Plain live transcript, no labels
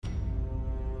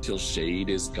till shade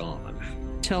is gone.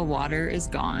 Till water is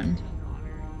gone.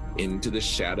 Into the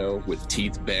shadow with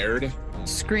teeth bared.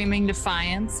 Screaming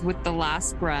defiance with the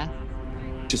last breath.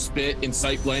 To spit in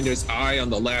Sightblinder's eye on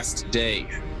the last day.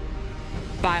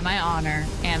 By my honor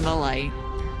and the light.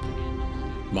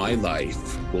 My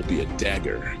life will be a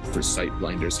dagger for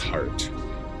Sightblinder's heart.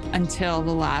 Until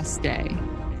the last day.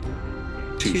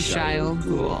 To Shyle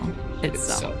Ghul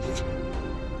itself.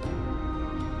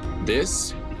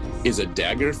 This is A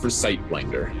Dagger for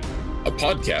Sightblinder, a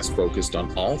podcast focused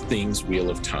on all things Wheel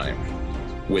of Time,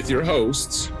 with your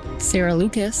hosts, Sarah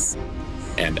Lucas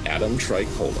and Adam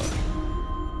Tricola.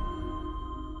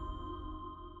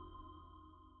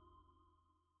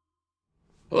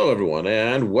 Hello, everyone,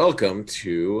 and welcome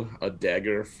to A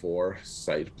Dagger for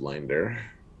Sightblinder.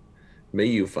 May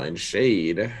you find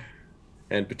shade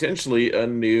and potentially a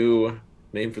new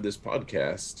name for this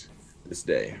podcast this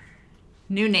day.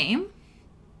 New name?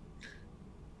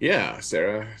 Yeah,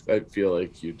 Sarah, I feel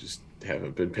like you just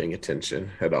haven't been paying attention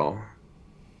at all.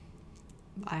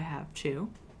 I have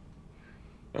too.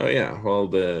 Oh, yeah. Well,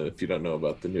 if you don't know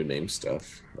about the new name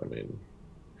stuff, I mean,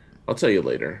 I'll tell you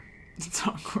later. It's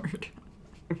awkward.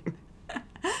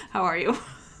 How are you?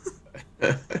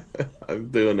 I'm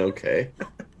doing okay.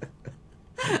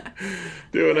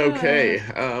 Doing okay.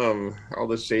 All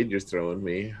the shade you're throwing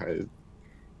me.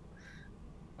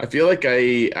 I feel like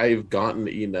I've gotten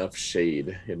enough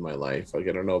shade in my life. Like,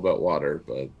 I don't know about water,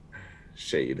 but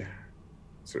shade,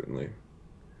 certainly.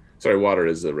 Sorry, water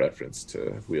is a reference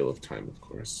to Wheel of Time, of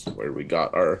course, where we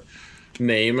got our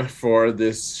name for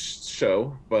this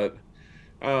show. But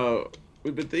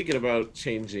we've been thinking about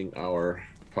changing our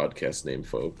podcast name,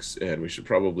 folks, and we should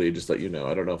probably just let you know.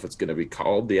 I don't know if it's going to be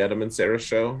called the Adam and Sarah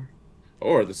Show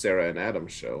or the Sarah and Adam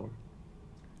Show.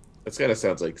 That kind of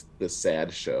sounds like the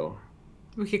sad show.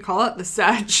 We could call it the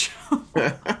Sad Show.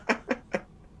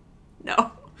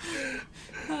 No.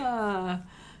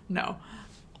 No.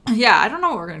 Yeah, I don't know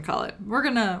what we're going to call it.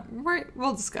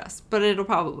 We'll discuss, but it'll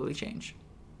probably change.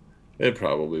 It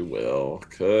probably will,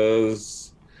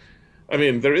 because, I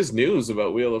mean, there is news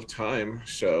about Wheel of Time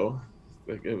show.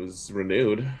 Like, it was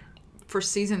renewed. For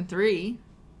season 3.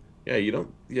 Yeah,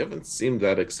 you haven't seemed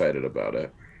that excited about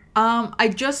it. I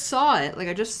just saw it. Like,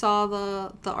 I just saw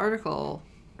the article.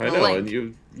 I know, link.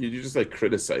 And you just like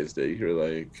criticized it. You're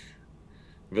like,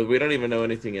 but we don't even know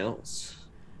anything else.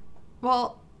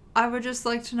 Well, I would just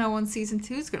like to know when season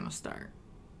 2 is going to start.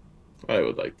 I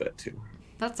would like that too.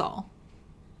 That's all.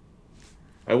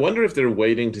 I wonder if they're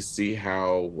waiting to see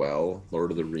how well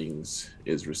Lord of the Rings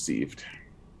is received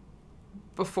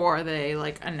before they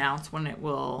like announce when it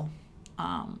will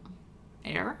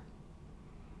air.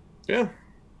 Yeah,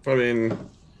 I mean,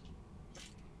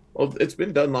 well, it's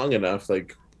been done long enough.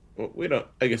 Like,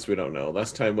 I guess we don't know.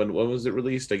 Last time, when was it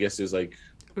released? I guess it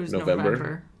was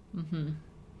November.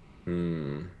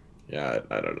 Mm-hmm. Yeah,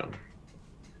 I don't know.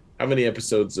 How many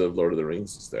episodes of Lord of the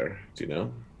Rings is there? Do you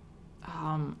know?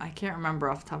 I can't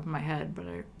remember off the top of my head, but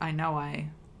I know I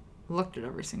looked at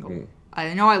every single.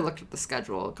 I know I looked at the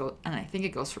schedule, and I think it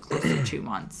goes for close to 2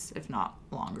 months, if not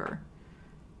longer.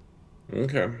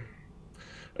 Okay.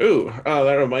 Ooh,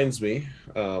 that reminds me.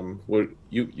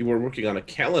 You were working on a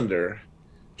calendar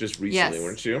just recently, yes.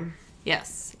 Weren't you?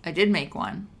 Yes, I did make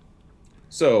one.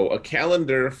 So a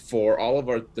calendar for all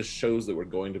of the shows that we're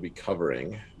going to be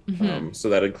covering. Mm-hmm. So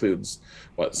that includes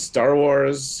Star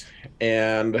Wars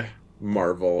and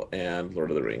Marvel and Lord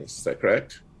of the Rings. Is that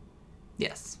correct?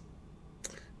 Yes.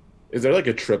 Is there like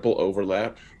a triple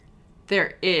overlap?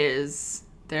 There is.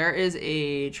 There is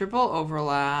a triple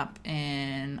overlap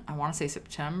in, I want to say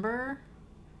September.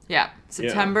 Yeah,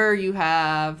 September. Yeah. You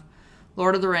have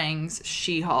Lord of the Rings,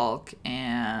 She-Hulk,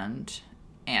 and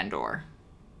Andor.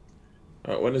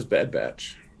 When is Bad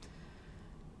Batch?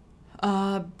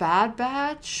 Bad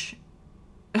Batch?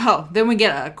 Oh, then we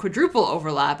get a quadruple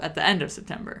overlap at the end of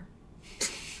September.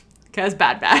 Because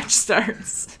Bad Batch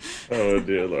starts. Oh,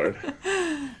 dear Lord.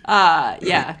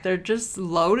 Yeah, they're just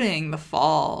loading the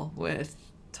fall with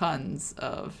tons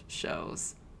of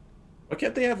shows. Why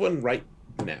can't they have one right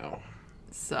now?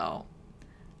 So,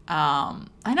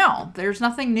 I know. There's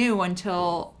nothing new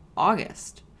until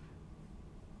August.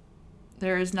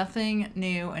 There is nothing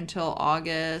new until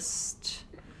August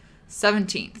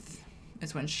 17th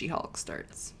is when She-Hulk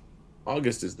starts.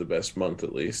 August is the best month,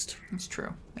 at least. It's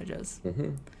true. It is.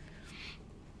 Mm-hmm.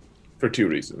 For 2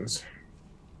 reasons.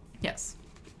 Yes.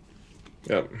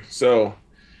 Yep. So,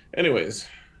 anyways,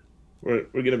 we're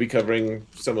going to be covering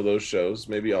some of those shows,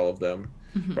 maybe all of them.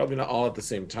 Mm-hmm. Probably not all at the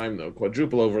same time, though.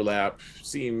 Quadruple overlap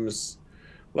seems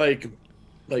like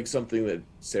something that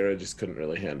Sarah just couldn't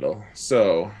really handle.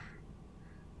 So,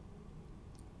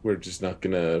 we're just not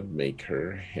gonna make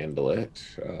her handle it.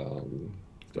 Don't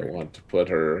Rude. want to put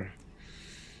her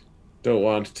don't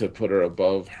want to put her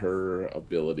above her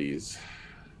abilities.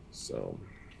 So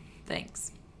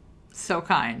Thanks. So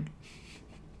kind.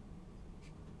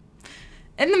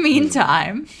 In the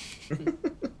meantime,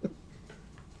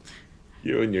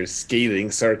 you and your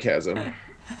scathing sarcasm.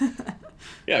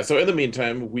 Yeah, so in the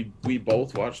meantime, we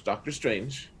both watched Doctor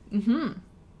Strange. Should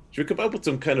we come up with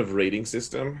some kind of rating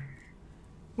system?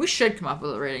 we should come up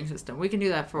with a rating system. We can do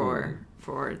that Hmm.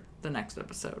 for the next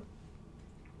episode.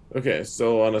 Okay,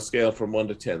 so on a scale from 1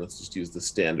 to 10, let's just use the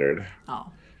standard.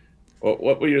 Oh.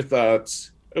 What were your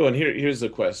thoughts? Oh, and here's a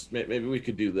question. Maybe we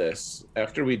could do this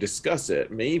after we discuss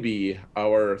it. Maybe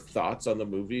our thoughts on the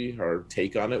movie, our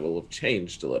take on it, will have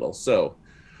changed a little. So,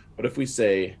 what if we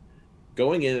say,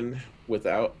 going in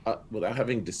without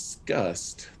having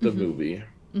discussed the movie,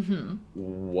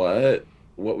 what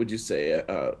would you say?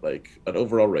 Like an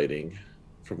overall rating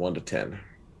from 1 to 10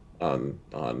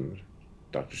 on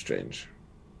Doctor Strange,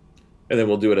 and then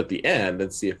we'll do it at the end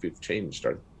and see if we've changed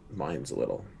our minds a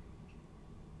little.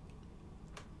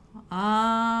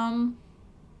 Um,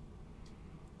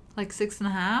 like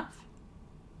 6.5.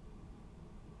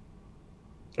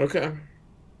 Okay.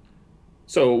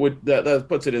 So would that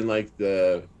puts it in like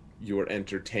the you were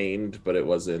entertained, but it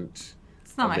wasn't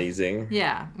It's not my. amazing.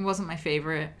 Yeah, it wasn't my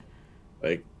favorite.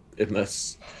 Like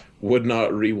unless would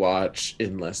not rewatch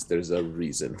unless there's a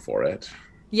reason for it.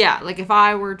 Yeah, like if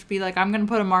I were to be like, I'm gonna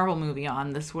put a Marvel movie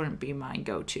on, this wouldn't be my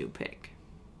go-to pick.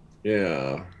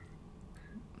 Yeah.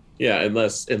 Yeah,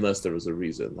 unless there was a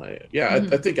reason. Like yeah,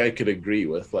 I think I could agree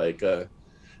with like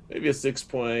maybe a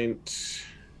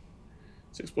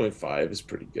 6.5 is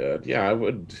pretty good. Yeah,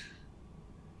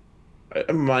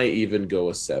 I might even go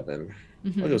a 7.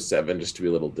 I'll go 7 just to be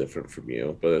a little different from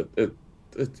you, but it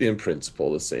in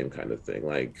principle the same kind of thing.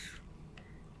 Like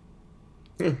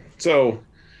so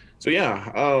yeah.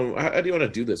 How do you want to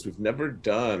do this? We never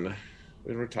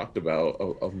talked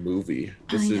about a movie.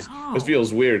 I This know.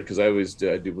 feels weird because I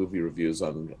do movie reviews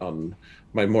on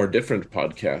my more different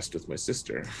podcast with my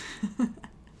sister.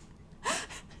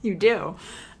 You do.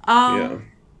 Yeah,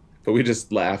 but we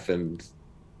just laugh and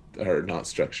are not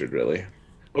structured really.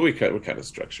 But we're kind of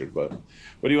structured. But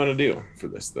what do you want to do for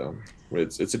this though?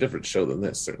 It's a different show than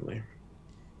this certainly.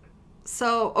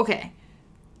 So, okay.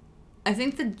 I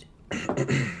think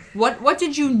what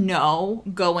did you know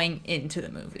going into the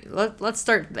movie? Let's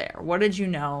start there. What did you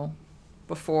know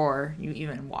before you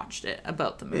even watched it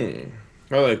about the movie?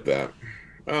 I like that.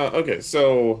 Okay,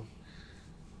 so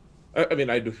I mean,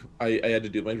 I had to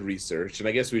do my research, and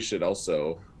I guess we should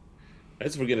also,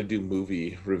 as we're gonna do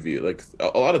movie review, like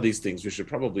a lot of these things, we should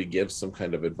probably give some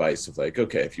kind of advice of like,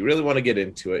 okay, if you really want to get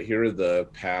into it, here are the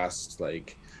past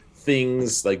like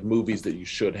things like movies that you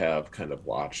should have kind of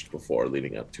watched before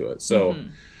leading up to it. So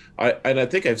I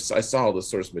think I saw all the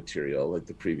source material, like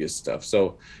the previous stuff.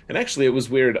 So and actually it was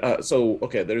weird. So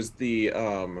okay, there's the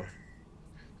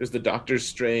Doctor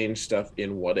Strange stuff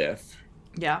in What If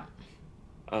Yeah.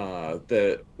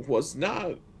 that was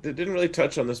not that didn't really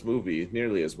touch on this movie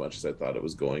nearly as much as I thought it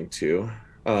was going to,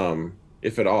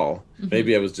 if at all.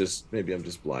 Maybe I'm just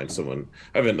blind.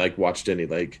 I haven't like watched any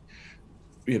like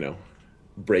you know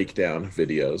breakdown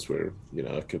videos where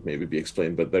it could maybe be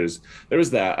explained. But there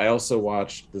was that. I also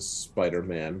watched the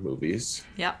Spider-Man movies,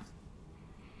 Yep.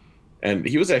 and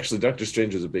he was actually Doctor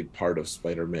Strange was a big part of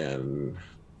Spider-Man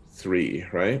 3,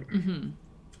 right?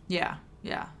 Yeah.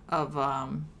 Yeah. Of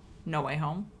No Way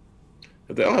Home.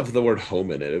 They all have the word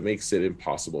home in it. It makes it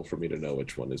impossible for me to know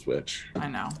which one is which. I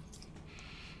know.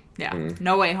 Yeah.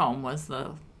 No Way Home was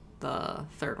the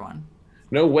third one.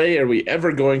 No way are we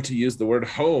ever going to use the word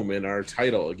home in our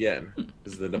title again.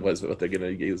 Is what they're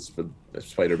going to use for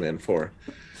Spider-Man 4.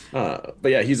 But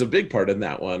yeah, he's a big part in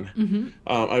that one.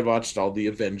 I watched all the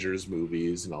Avengers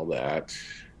movies and all that,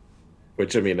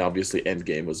 which I mean, obviously,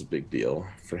 Endgame was a big deal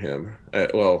for him.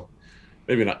 Well,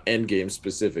 maybe not Endgame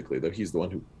specifically, though. He's the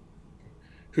one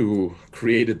who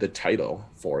created the title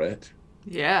for it.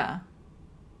 Yeah.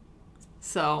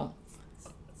 So.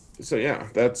 So yeah,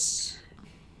 that's.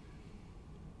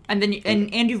 And then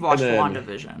and you've watched then,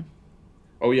 WandaVision.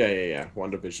 Oh yeah.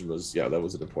 WandaVision was that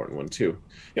was an important one too.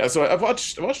 Yeah, so I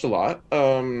watched a lot.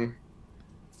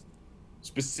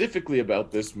 Specifically about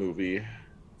this movie,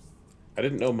 I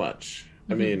didn't know much.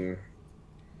 I mean,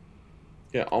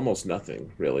 yeah, almost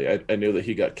nothing really. I knew that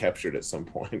he got captured at some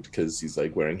point because he's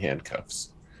like wearing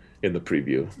handcuffs in the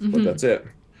preview, but that's it.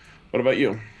 What about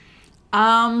you?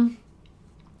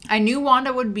 I knew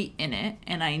Wanda would be in it,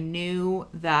 and I knew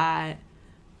that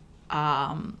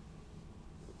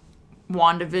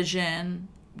WandaVision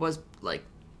was like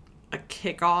a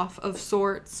kickoff of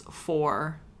sorts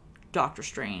for Doctor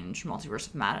Strange Multiverse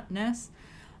of Madness.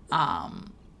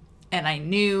 And I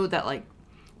knew that like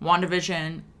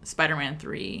WandaVision, Spider-Man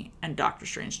 3, and Doctor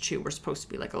Strange 2 were supposed to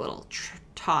be like a little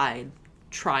tied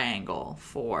triangle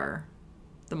for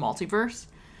the multiverse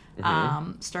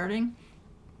starting.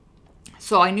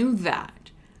 So I knew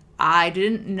that. I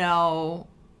didn't know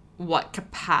what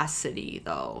capacity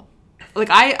though. Like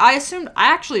I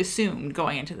actually assumed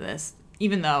going into this,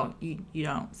 even though you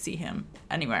don't see him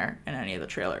anywhere in any of the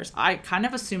trailers, I kind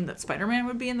of assumed that Spider-Man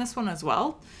would be in this one as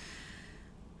well.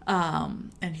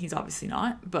 And he's obviously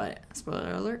not, but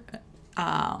spoiler alert.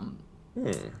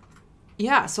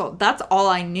 Yeah, so that's all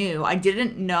I knew. I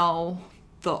didn't know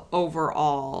the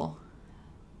overall,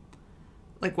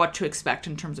 like what to expect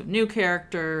in terms of new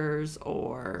characters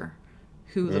or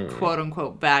who the quote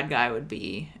unquote bad guy would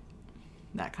be,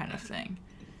 that kind of thing.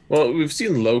 Well, we've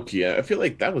seen Loki. I feel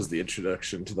like that was the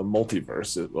introduction to the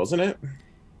multiverse, wasn't it?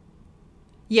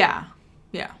 Yeah.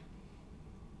 Yeah.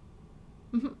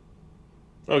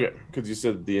 Okay, because you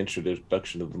said the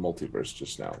introduction of the multiverse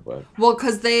just now, but well,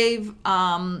 because they've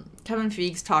Kevin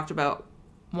Feige talked about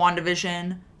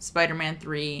WandaVision, Spider-Man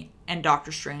 3, and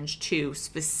Doctor Strange 2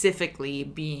 specifically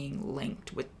being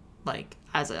linked with like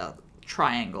as a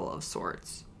triangle of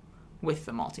sorts with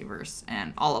the multiverse,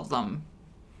 and all of them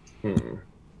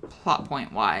plot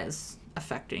point wise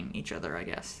affecting each other, I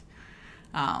guess.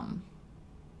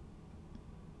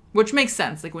 Which makes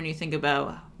sense, like when you think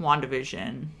about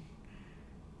WandaVision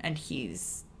and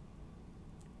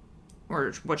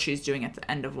or what she's doing at the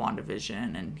end of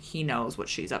WandaVision, and he knows what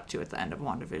she's up to at the end of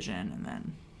WandaVision, and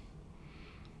then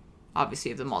obviously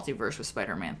you have the multiverse with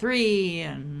Spider-Man 3,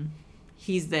 and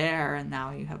he's there, and now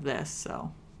you have this,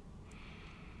 so.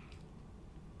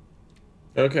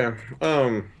 okay.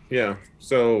 Yeah.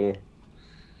 So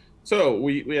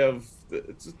we have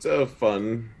it's a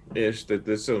fun-ish that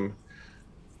there's some.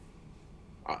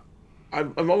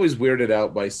 I'm always weirded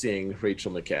out by seeing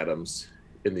Rachel McAdams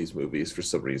in these movies for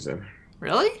some reason.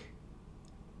 Really?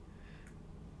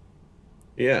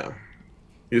 Yeah.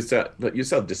 You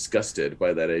sound disgusted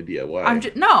by that idea. Why?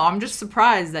 I'm just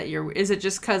surprised that you're. Is it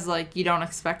just because like you don't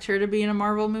expect her to be in a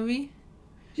Marvel movie?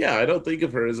 Yeah, I don't think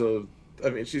of her as a. I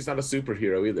mean, she's not a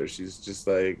superhero either. She's just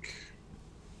like,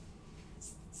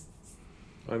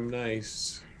 I'm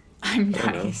nice. I'm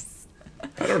nice.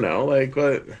 I don't know, like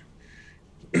what.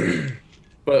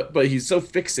 but he's so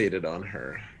fixated on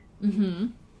her,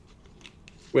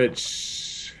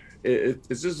 which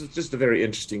it's just a very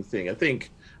interesting thing. I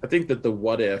think that the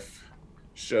what if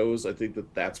shows. I think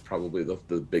that that's probably the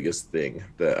biggest thing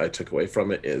that I took away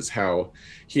from it is how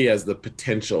he has the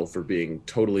potential for being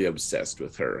totally obsessed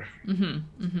with her,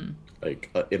 like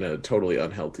in a totally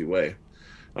unhealthy way.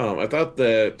 I thought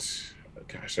that.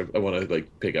 Gosh, I want to like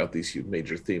pick out these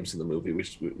major themes in the movie.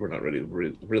 We're not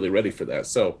really ready for that.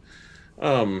 So,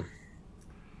 so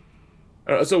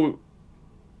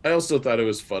I also thought it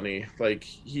was funny. Like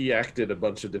he acted a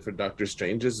bunch of different Doctor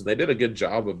Stranges, and they did a good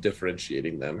job of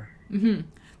differentiating them.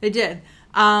 They did.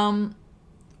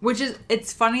 Which is,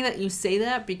 it's funny that you say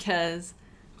that because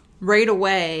right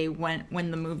away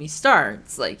when the movie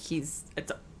starts, like it's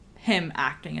him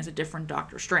acting as a different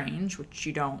Doctor Strange, which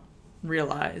you don't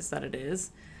realize that it is.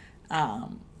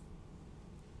 But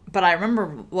I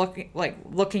remember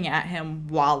looking at him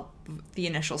while the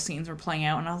initial scenes were playing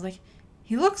out, and I was like,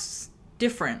 he looks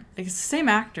different. Like it's the same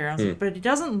actor. I was like, but he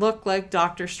doesn't look like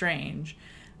Doctor Strange.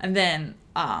 And then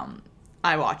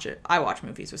I watch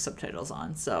movies with subtitles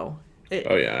on, so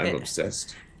I'm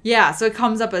obsessed. Yeah, so it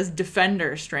comes up as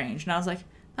Defender Strange, and I was like,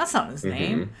 that's not his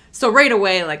name. So right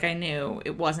away, like I knew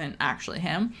it wasn't actually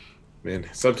him. Man,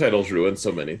 subtitles ruin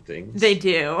so many things. They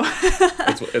do.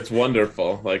 it's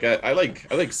wonderful. Like I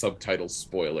like subtitle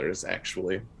spoilers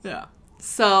actually. Yeah.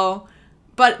 So,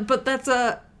 but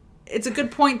it's a good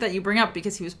point that you bring up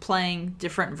because he was playing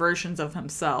different versions of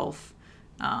himself,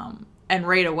 and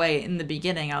right away in the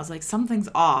beginning I was like, something's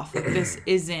off. Like, this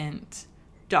isn't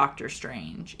Doctor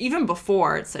Strange. Even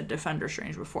before it said Defender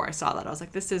Strange, before I saw that, I was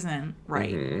like, this isn't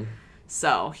right.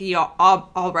 So he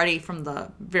already from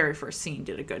the very first scene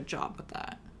did a good job with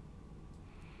that.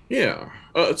 Yeah.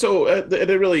 So it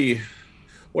really,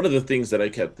 one of the things that I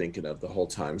kept thinking of the whole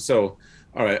time. So,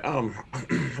 all right, I'm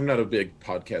not a big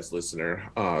podcast listener.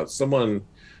 I was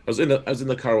in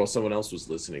the car while someone else was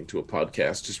listening to a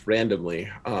podcast just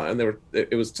randomly, and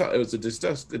it was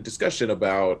a discussion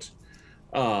about,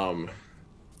 well,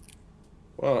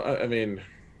 I mean,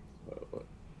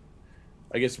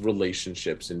 I guess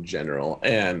relationships in general,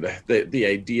 and the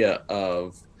idea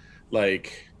of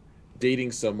like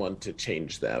dating someone to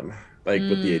change them, like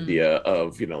with the Mm, idea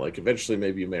of, like eventually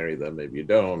maybe you marry them, maybe you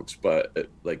don't, but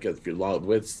like if you're long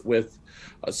with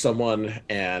someone,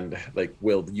 and like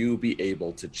will you be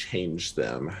able to change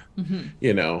them, hmm.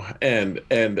 and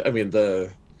I mean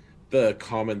the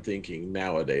common thinking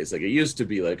nowadays, like it used to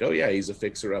be like, oh yeah, he's a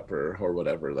fixer upper or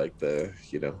whatever, like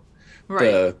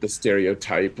Right. the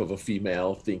stereotype of a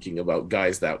female thinking about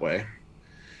guys that way.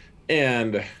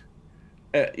 And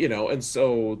and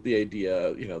so the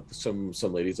idea, some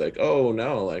ladies like, oh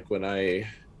no, like when I'd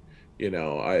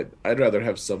rather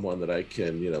have someone that I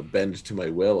can, bend to my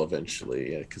will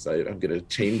eventually, because I'm going to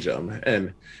change them.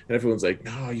 And everyone's like,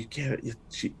 no, you can't.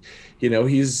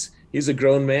 He's a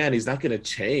grown man. He's not going to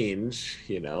change.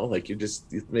 Like you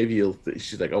just maybe you'll.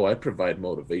 She's like, oh, I provide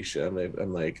motivation.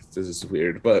 I'm like, this is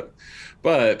weird, but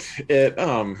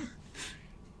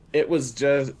it was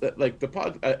just like the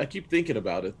pod. I keep thinking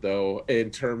about it though,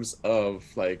 in terms of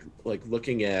like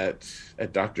looking at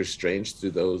Doctor Strange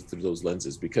through those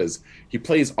lenses, because he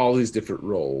plays all these different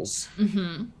roles,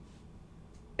 Hmm.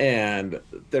 and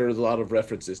there's a lot of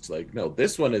references to like, no,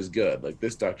 this one is good, like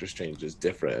this Doctor Strange is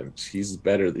different, he's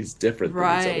better, he's different than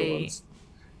these other Right. ones.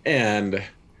 And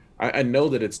I know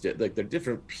that like they're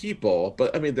different people,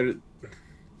 but I mean they're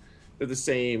the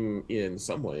same in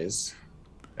some ways,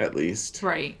 at least.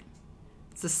 Right.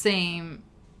 It's the same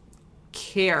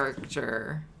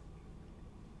character,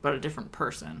 but a different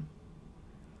person.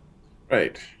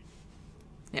 Right.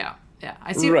 Yeah. Yeah.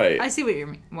 Right. I see what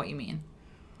you mean.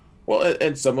 Well,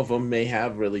 and some of them may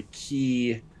have really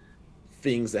key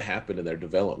things that happen in their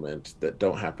development that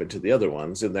don't happen to the other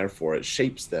ones, and therefore it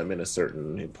shapes them in a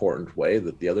certain important way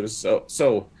that the others.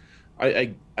 So,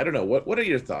 I don't know. What are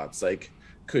your thoughts? Like,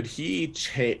 could he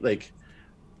change? Like,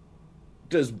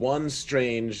 does one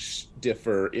Strange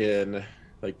differ in,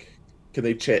 like, can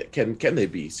they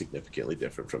be significantly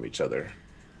different from each other?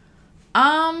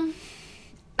 Um,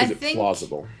 I Is it think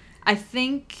plausible? I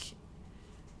think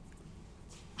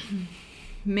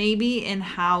maybe in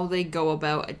how they go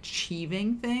about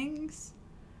achieving things,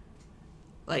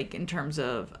 like in terms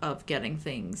of getting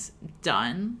things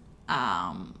done.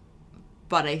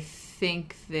 But I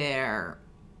think their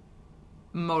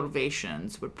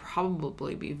motivations would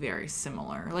probably be very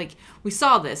similar. Like we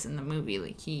saw this in the movie.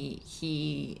 Like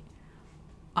he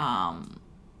um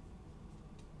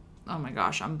oh my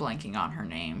gosh, I'm blanking on her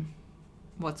name.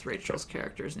 What's Rachel's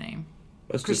character's name?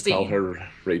 Let's just call Christine. her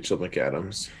Rachel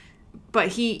McAdams. But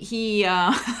he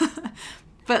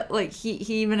but like he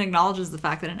even acknowledges the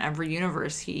fact that in every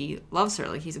universe he loves her.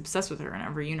 Like he's obsessed with her in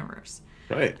every universe.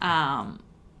 Right. Um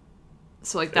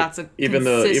so like that's a Even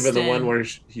the one consistent. where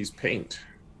he's paint.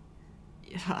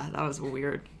 Yeah, that was a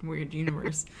weird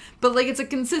universe. But like it's a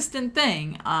consistent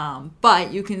thing.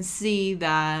 But you can see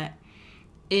that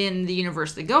in the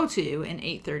universe they go to in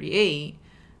 838,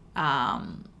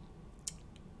 um,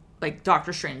 like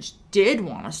Doctor Strange did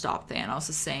want to stop Thanos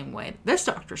the same way this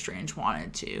Doctor Strange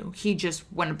wanted to. He just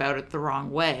went about it the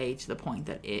wrong way to the point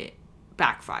that it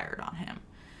backfired on him.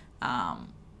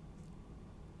 Um,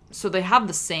 so they have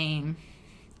the same,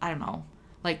 I don't know,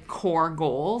 like core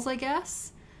goals, I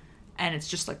guess. And it's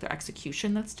just like their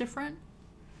execution that's different.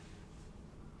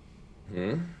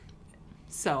 Hmm.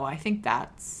 So I think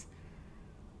that's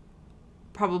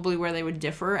probably where they would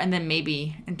differ. And then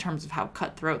maybe in terms of how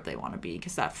cutthroat they want to be,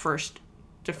 because that first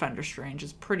Defender Strange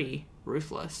is pretty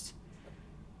ruthless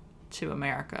to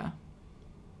America.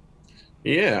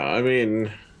 Yeah, I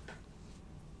mean,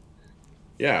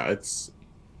 yeah,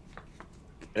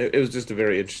 it was just a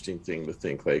very interesting thing to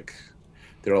think, like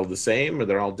they're all the same or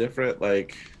they're all different.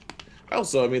 Like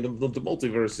also, I mean, the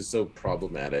multiverse is so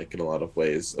problematic in a lot of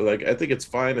ways. Like I think it's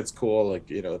fine, it's cool, like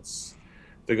it's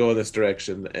they go in this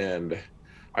direction, and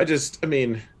I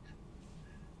mean,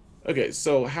 okay,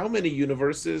 so how many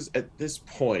universes at this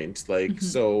point? Like, Mm-hmm.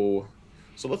 so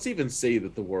let's even say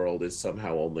that the world is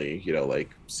somehow only,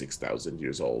 like 6,000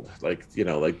 years old. Like,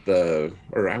 like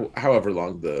or however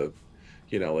long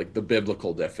like the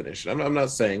biblical definition. I'm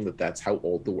not saying that that's how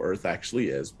old the earth actually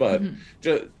is, but Mm-hmm.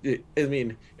 just, I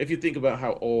mean, if you think about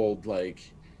how old,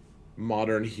 like,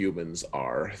 modern humans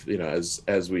are,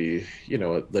 as we,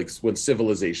 like when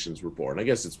civilizations were born, I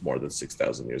guess it's more than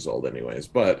 6,000 years old anyways,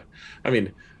 but I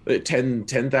mean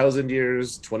 10,000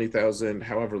 years, 20,000,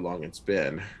 however long it's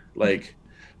been, Mm-hmm. like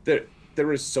there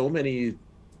were so many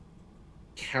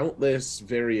countless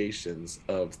variations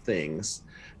of things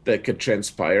that could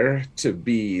transpire to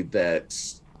be that,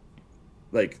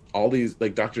 like, all these,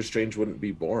 like, Doctor Strange wouldn't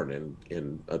be born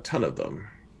in a ton of them.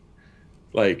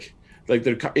 Like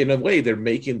they're, in a way, they're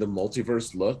making the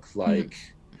multiverse look Mm-hmm.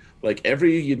 like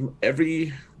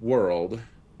every world,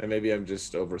 and maybe I'm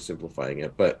just oversimplifying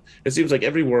it, but it seems like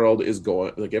every world is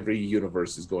going, like every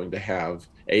universe is going to have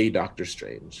a Doctor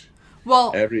Strange,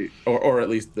 Well, every or at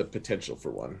least the potential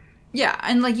for one. yeah,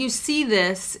 and like you see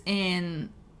it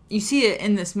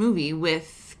in this movie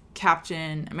with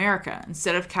Captain America.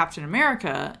 Instead of Captain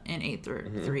America in Hmm.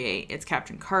 838, it's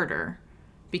Captain Carter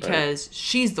Right. because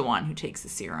she's the one who takes the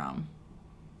serum.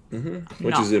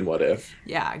 Which No. is in What If.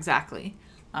 Yeah, exactly.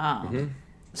 Hmm.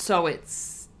 So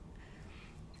it's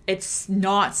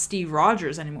not Steve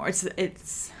Rogers anymore.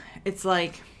 It's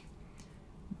like,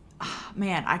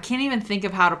 man, I can't even think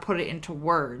of how to put it into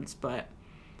words, but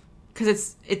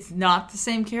because it's not the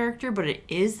same character, but it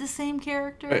is the same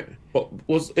character. Right. Well,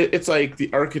 it's like the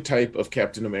archetype of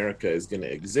Captain America is going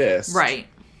to exist, Right.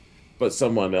 but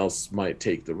someone else might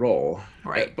take the role.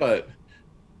 Right. But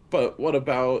what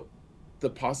about the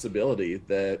possibility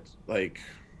that like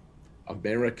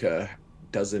America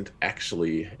doesn't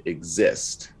actually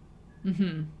exist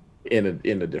in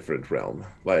a different realm?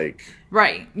 Like,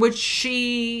 Right. Which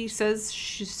she says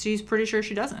she's pretty sure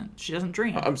she doesn't. She doesn't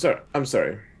dream. I'm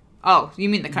sorry. Oh, you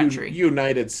mean the country?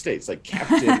 United States, like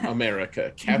Captain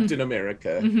America. Captain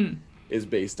America is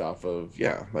based off of,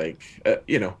 yeah, like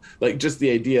like just the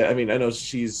idea. I mean, I know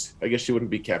I guess she wouldn't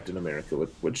be Captain America,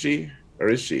 would she? Or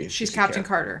is she? She's Is she Captain Cap?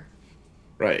 Carter.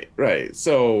 Right, right.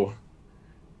 So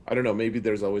I don't know. Maybe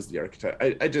there's always the archetype.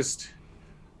 I just,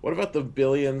 what about the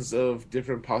billions of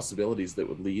different possibilities that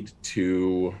would lead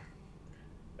to,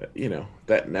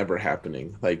 that never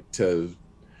happening, like to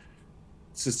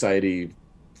society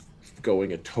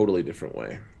going a totally different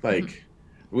way. Like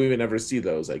we would never see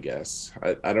those, I guess.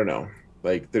 I don't know.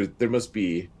 Like there must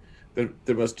be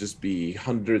there must just be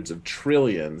hundreds of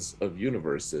trillions of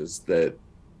universes that,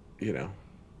 you know,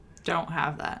 Don't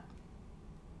have that.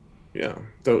 yeah,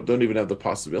 don't even have the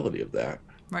possibility of that.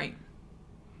 Right.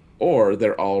 Or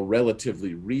they're all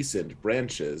relatively recent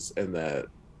branches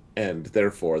and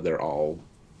therefore they're all,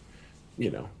 you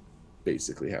know,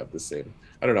 basically have the same.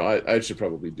 I don't know. I should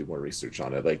probably do more research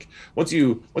on it. Like once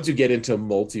you get into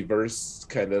multiverse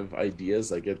kind of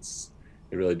ideas, like it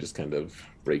really just kind of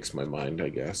breaks my mind, I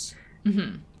guess.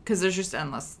 Because there's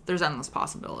endless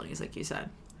possibilities, like you said.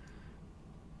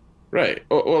 Right.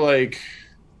 Or like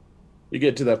you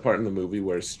get to that part in the movie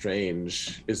where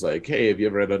Strange is like, "Hey, have you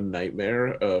ever had a nightmare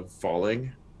of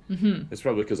falling?" It's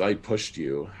probably because I pushed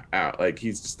you out. Like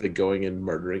he's just like going and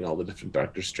murdering all the different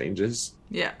Doctor Stranges.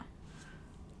 Yeah.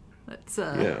 It's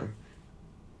Yeah,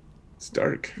 it's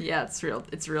dark. yeah, it's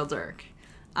real dark.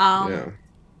 Um Yeah.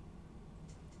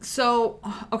 so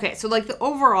okay, so like the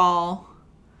overall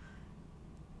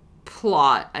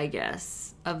plot, I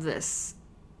guess, of this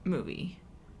movie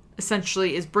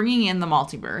essentially is bringing in the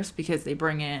multiverse because they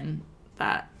bring in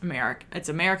that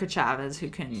America Chavez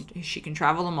she can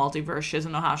travel the multiverse. She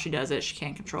doesn't know how she does it. She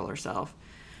can't control herself.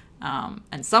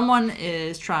 And someone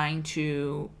is trying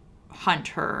to hunt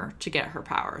her to get her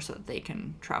power so that they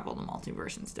can travel the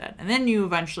multiverse instead. And then you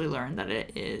eventually learn that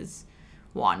it is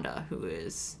Wanda who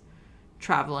is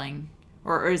traveling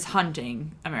or is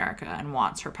hunting America and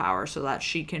wants her power so that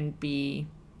she can be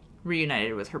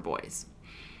reunited with her boys.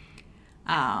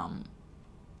 Um,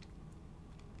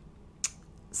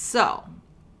 so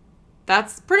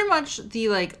that's pretty much the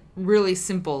like really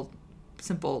simple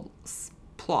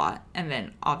plot, and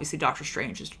then obviously Doctor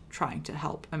Strange is trying to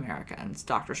help America, and it's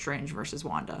Doctor Strange versus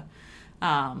Wanda.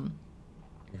 Um,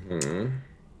 Hmm.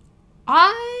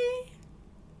 I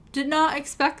did not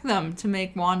expect them to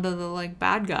make Wanda the like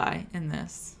bad guy in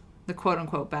this, the quote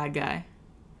unquote bad guy.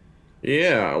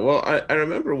 Yeah, well, I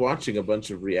remember watching a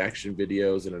bunch of reaction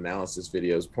videos and analysis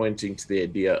videos pointing to the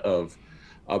idea of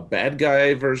a bad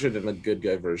guy version and a good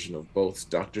guy version of both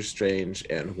Doctor Strange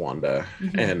and Wanda.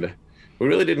 And we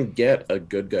really didn't get a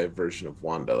good guy version of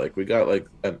Wanda. Like we got like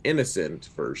an innocent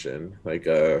version, like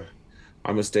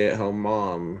I'm a stay-at-home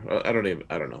mom. I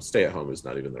don't know. Stay-at-home is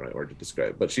not even the right word to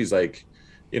describe, but she's like,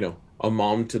 a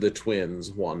mom to the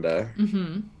twins, Wanda.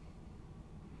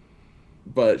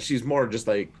 But she's more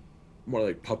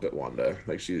like puppet Wanda.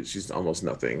 Like she's almost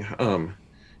nothing.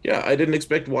 Yeah, I didn't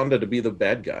expect Wanda to be the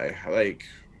bad guy. Like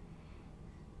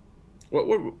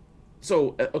what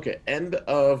so okay, end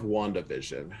of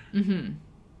WandaVision.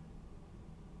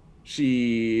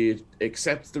 She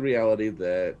accepts the reality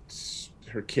that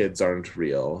her kids aren't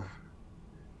real.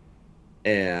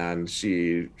 And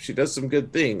she does some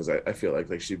good things. I feel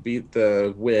like she beat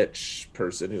the witch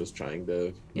person who was trying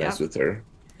to mess Yep, with her,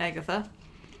 Agatha.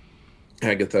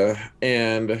 Agatha,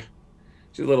 and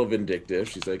she's a little vindictive.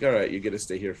 She's like, "All right, you get to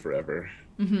stay here forever."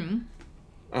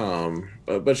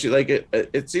 But she like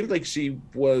it seemed like she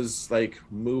was like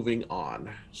moving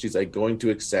on. She's like going to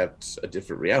accept a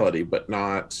different reality, but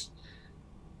not,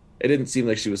 it didn't seem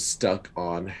like she was stuck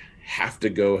on have to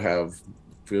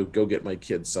go get my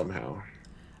kids somehow.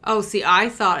 Oh, see, I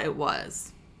thought it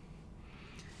was.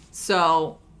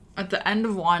 So at the end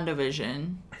of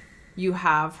WandaVision, you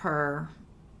have her,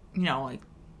 like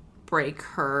break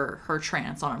her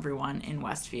trance on everyone in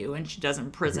Westview, and she does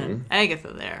imprison Hmm.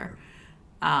 Agatha there.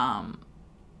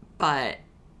 But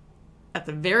at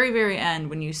the very, very end,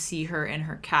 when you see her in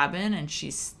her cabin and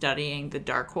she's studying the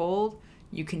Darkhold,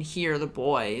 you can hear the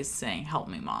boys saying, "Help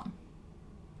me, mom."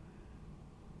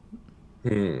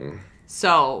 Hmm.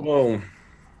 So Well,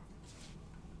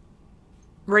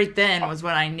 right then was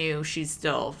when I knew she's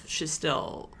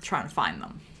still trying to find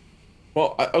them.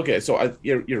 okay. So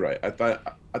you're right. I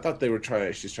thought they were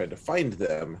trying. She's trying to find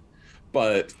them,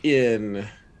 but in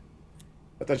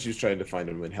I thought she was trying to find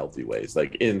them in healthy ways,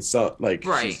 like in some like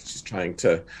Right. she's trying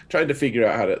to figure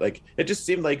out how to like. It just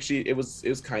seemed like it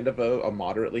was kind of a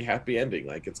moderately happy ending.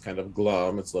 Like it's kind of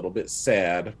glum. It's a little bit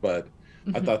sad, but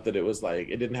I thought that it was like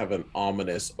it didn't have an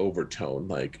ominous overtone.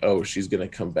 Like oh, she's gonna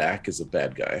come back as a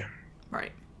bad guy.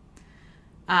 Right.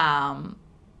 Um.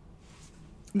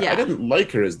 I Yeah. didn't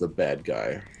like her as the bad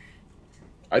guy.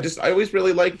 I always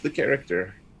really liked the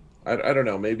character. I don't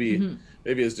know. Maybe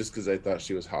it's just because I thought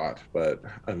she was hot, but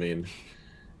I mean,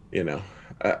 you know,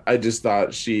 I just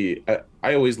thought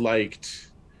I always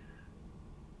liked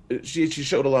she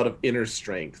showed a lot of inner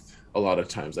strength a lot of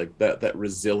times, like that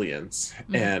resilience,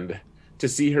 and to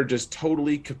see her just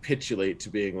totally capitulate to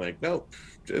being like, nope,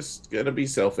 just gonna be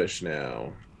selfish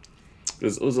now.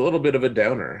 It was a little bit of a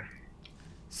downer.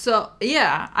 So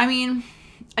yeah, I mean,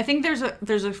 I think there's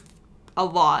a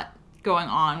lot going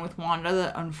on with Wanda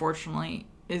that unfortunately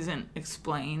isn't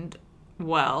explained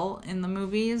well in the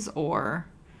movies or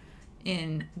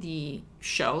in the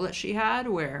show that she had,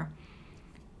 where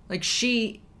like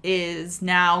she is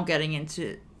now getting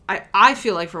into. I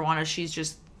feel like for Wanda, she's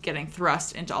just getting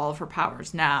thrust into all of her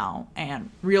powers now and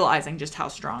realizing just how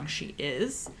strong she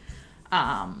is.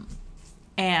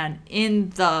 And in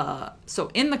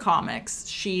the comics,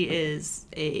 she is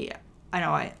a, I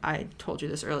know I told you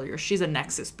this earlier, she's a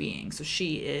Nexus being. So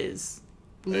she is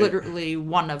Right? literally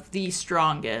one of the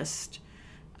strongest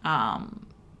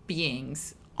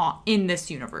beings in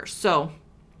this universe. So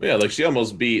Yeah, like she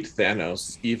almost beat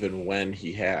Thanos even when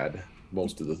he had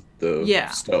most of the yeah,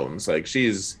 stones. Like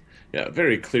she's yeah,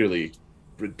 very clearly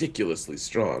ridiculously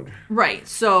strong. right.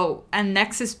 So, and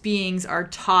Nexus beings are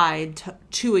tied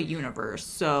to a universe.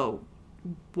 So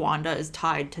Wanda is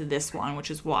tied to this one,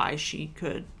 which is why she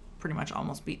could pretty much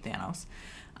almost beat Thanos.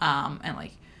 And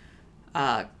like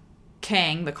uh,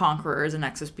 Kang the Conqueror is a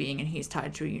Nexus being, and he's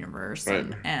tied to a universe, Right.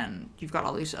 and you've got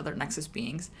all these other Nexus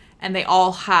beings, and they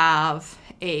all have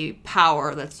a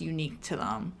power that's unique to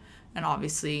them, and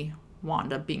obviously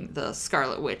Wanda being the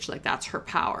Scarlet Witch, like that's her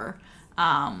power.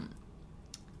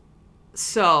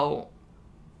 So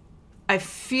I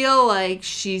feel like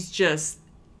she's just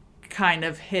kind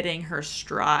of hitting her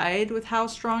stride with how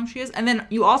strong she is, and then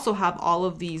you also have all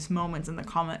of these moments in the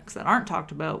comics that aren't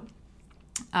talked about.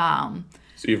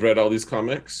 So you've read all these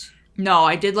comics? No,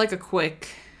 I did like a quick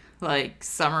like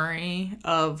summary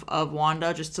of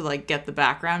Wanda just to like get the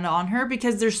background on her,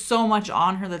 because there's so much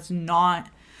on her that's not,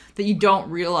 that you don't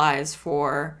realize,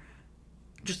 for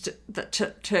just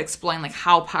to explain like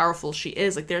how powerful she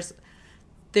is. Like there's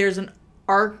an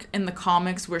arc in the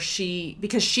comics where she,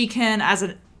 because she can, as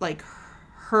a like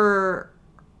her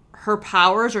her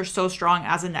powers are so strong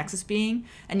as a Nexus being,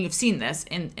 and you've seen this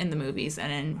in the movies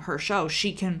and in her show.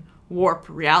 She can warp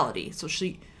reality, so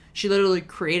she literally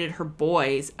created her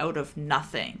boys out of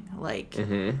nothing. Like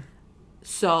Mm-hmm.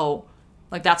 so,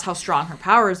 like that's how strong her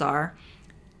powers are.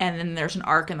 And then there's an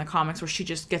arc in the comics where she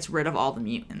just gets rid of all the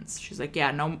mutants. She's like,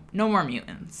 yeah, no more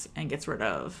mutants, and gets rid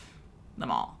of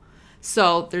them all.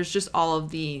 So there's just all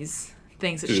of these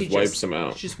things that She she just wipes just them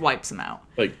out. she just wipes them out.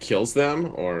 Like kills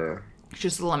them or She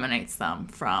just eliminates them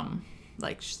from,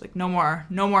 like, she's like, no more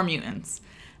mutants.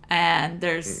 And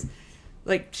there's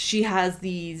like, she has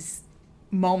these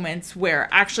moments where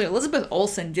actually Elizabeth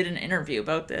Olsen did an interview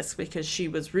about this, because she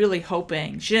was really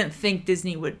hoping, she didn't think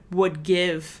Disney would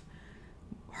give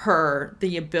her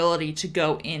the ability to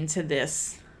go into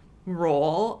this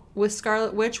role with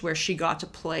Scarlet Witch, where she got to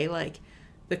play like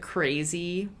the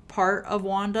crazy part of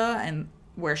Wanda, and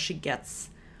where she gets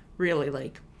really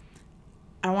like,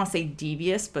 I don't want to say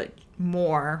devious, but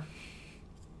more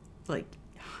like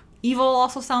evil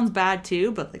also sounds bad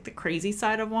too, but like the crazy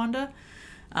side of Wanda.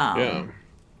 yeah.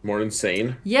 More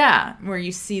insane. Yeah, where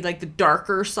you see like the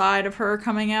darker side of her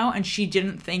coming out, and she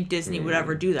didn't think Disney would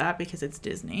ever Mm. do that because it's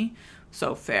Disney.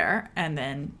 So fair. And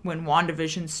then when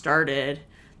WandaVision started,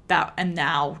 that and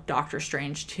now Doctor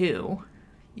Strange too,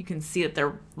 you can see that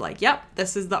they're like, yep,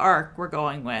 this is the arc we're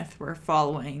going with. We're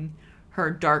following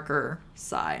her darker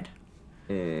side.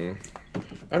 Mm.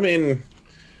 I mean,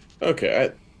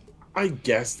 okay, I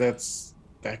guess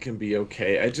that can be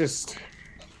okay.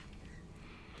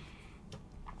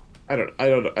 I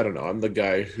don't know. I'm the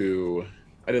guy who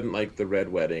I didn't like the red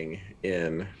wedding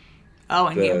in Oh,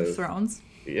 and Game of the Thrones.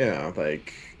 yeah,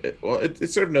 like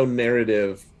it served no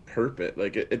narrative purpose.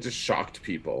 Like it just shocked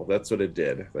people. That's what it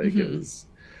did. Like it Mm-hmm. was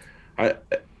I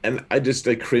and I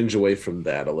cringe away from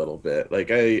that a little bit. Like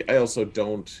I also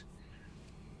don't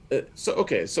so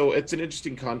okay, so it's an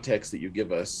interesting context that you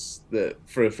give us that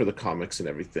for the comics and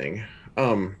everything.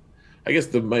 Um, I guess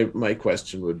the my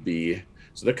question would be,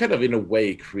 so they're kind of in a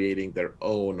way creating their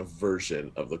own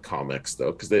version of the comics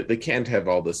though, because they can't have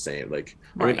all the same. Like,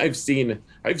 I mean, Right.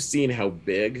 I've seen how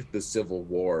big the Civil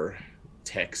War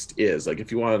text is. Like,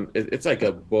 if you want, it's like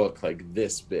a book like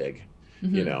this big, you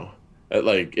Mm-hmm. know.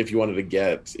 Like if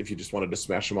you just wanted to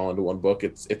smash them all into one book,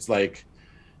 it's like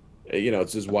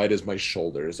it's as wide as my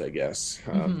shoulders, I guess.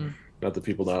 Mm-hmm. Not that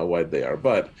people know how wide they are,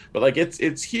 but like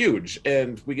it's huge,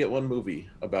 and we get one movie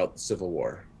about the Civil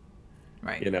War.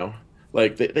 Right. You know,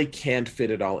 like they can't fit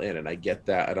it all in, and I get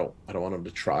that. I don't want them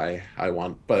to try.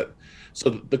 But so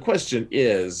the question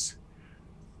is,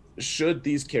 should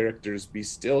these characters be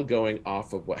still going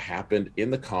off of what happened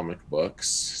in the comic books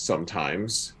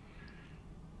sometimes?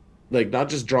 Like not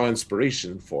just draw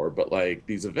inspiration for, but like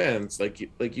these events,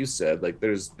 like you said, like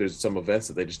there's some events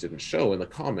that they just didn't show in the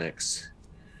comics.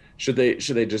 Should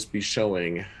they just be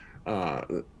showing uh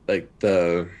like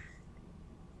the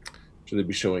should they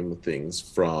be showing the things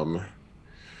or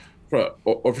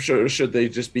for sure should they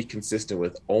just be consistent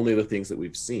with only the things that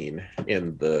we've seen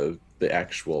in the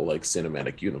actual like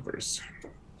cinematic universe?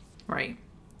 Right.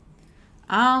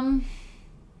 Um,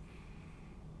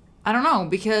 I don't know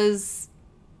because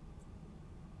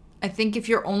I think if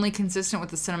you're only consistent with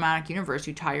the cinematic universe,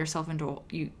 you tie yourself into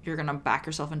you're gonna back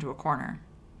yourself into a corner.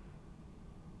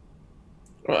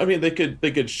 Well, I mean, they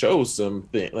could show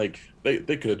something like they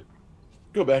could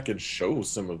go back and show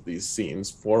some of these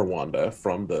scenes for Wanda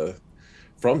from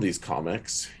these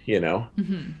comics, you know.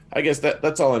 Mm-hmm. I guess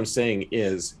that's all I'm saying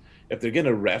is if they're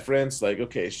gonna reference like,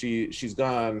 okay, she's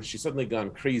suddenly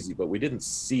gone crazy, but we didn't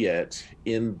see it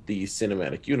in the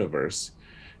cinematic universe,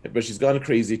 but she's gone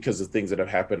crazy because of things that have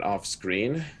happened off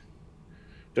screen.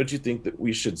 Don't you think that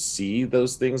we should see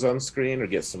those things on screen or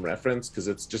get some reference? Because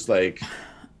it's just like,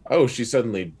 oh, she's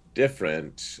suddenly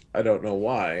different. I don't know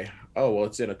why. Oh, well,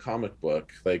 it's in a comic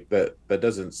book. Like that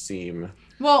doesn't seem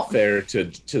Well, fair to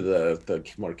the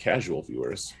more casual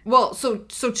viewers. so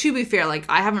to be fair, like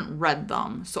I haven't read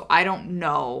them, so I don't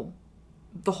know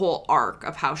the whole arc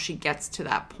of how she gets to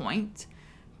that point.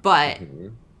 But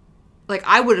Mhm. like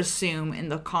I would assume in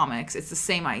the comics, it's the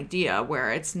same idea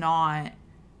where it's not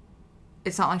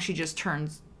like she just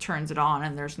turns it on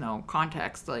and there's no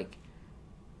context. Like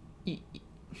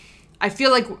I feel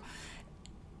like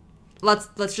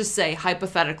let's just say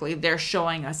hypothetically they're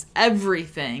showing us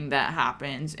everything that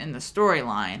happens in the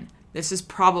storyline. This is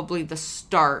probably the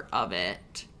start of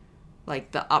it,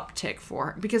 like the uptick for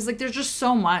her, because like there's just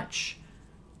so much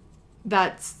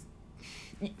that's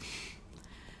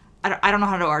I don't know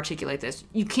how to articulate this.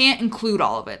 You can't include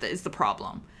all of it. That is the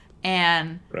problem,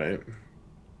 and Right.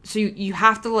 so you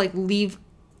have to like leave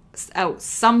out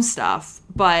some stuff,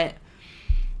 but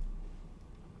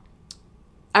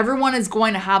everyone is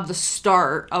going to have the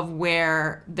start of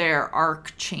where their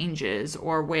arc changes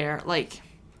or where like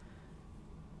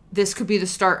this could be the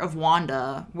start of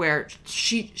Wanda where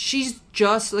she's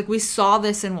just like we saw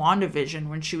this in WandaVision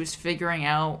when she was figuring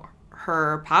out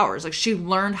her powers. Like she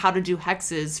learned how to do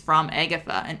hexes from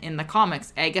Agatha, and in the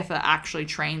comics Agatha actually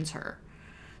trains her.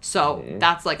 So Hmm.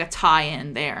 that's like a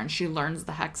tie-in there, and she learns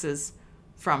the hexes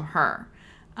from her.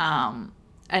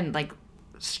 And like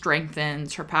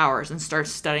strengthens her powers and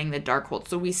starts studying the Darkhold.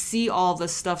 So we see all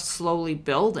this stuff slowly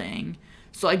building.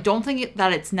 So I don't think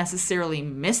that it's necessarily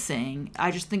missing.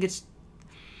 I just think it's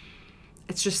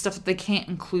just stuff that they can't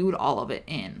include all of it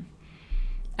in.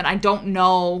 And I don't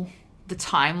know the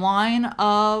timeline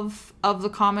of the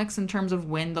comics in terms of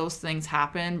when those things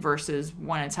happen versus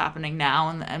when it's happening now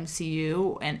in the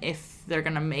MCU and if they're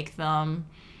going to make them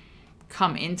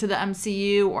come into the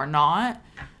MCU or not.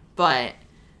 But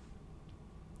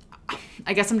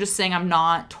I guess I'm just saying I'm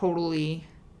not totally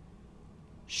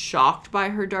shocked by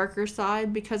her darker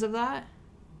side because of that.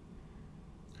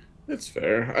 That's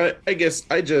fair. I guess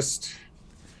I just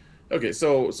okay.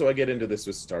 So I get into this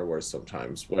with Star Wars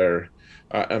sometimes, where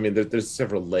I mean, there's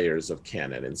several layers of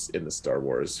canon in the Star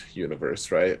Wars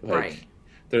universe, right? Like Right.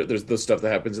 there's the stuff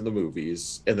that happens in the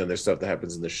movies, and then there's stuff that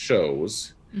happens in the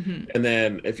shows. And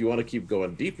then if you want to keep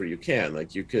going deeper, you can.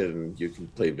 Like you can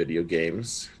play video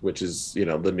games, which is,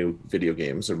 the new video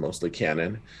games are mostly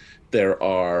canon. There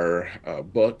are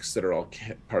books that are all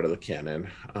part of the canon.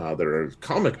 There are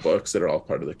comic books that are all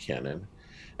part of the canon.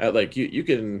 Like you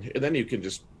can, and then you can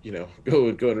just go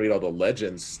and read all the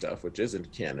legends stuff, which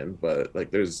isn't canon. But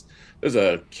like there's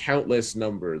a countless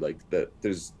number, like that.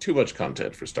 There's too much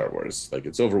content for Star Wars. Like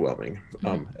it's overwhelming.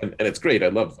 And it's great. I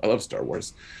love Star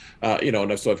Wars.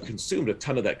 And so I've consumed a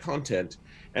ton of that content,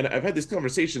 and I've had these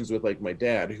conversations with like my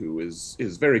dad, who is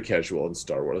very casual in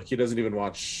Star Wars. Like he doesn't even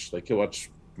watch, like he'll watch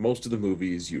most of the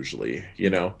movies usually,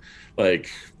 like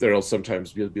there'll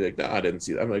sometimes be like, no, I didn't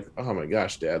see that. I'm like, oh my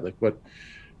gosh, dad, like what,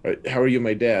 how are you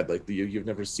my dad? Like you've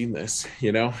never seen this,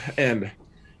 and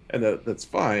that's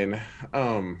fine.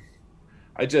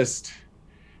 I just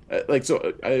like,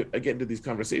 so I get into these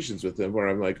conversations with him where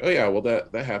I'm like, oh yeah, well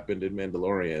that happened in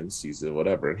Mandalorian season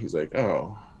whatever, and he's like,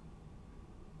 oh,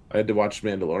 I had to watch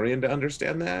Mandalorian to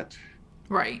understand that.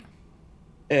 Right.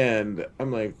 And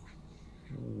I'm like,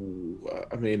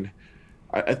 I mean,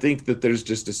 I think that there's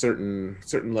just a certain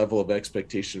level of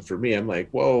expectation for me. I'm like,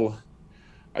 well,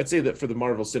 I'd say that for the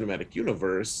Marvel Cinematic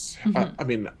Universe, I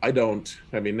mean, I don't.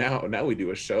 I mean, now we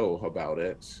do a show about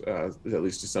it, at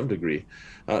least to some degree.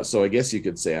 So I guess you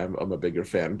could say I'm a bigger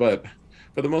fan. But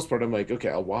for the most part, I'm like, okay,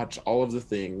 I'll watch all of the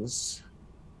things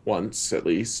once at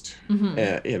least,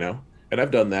 and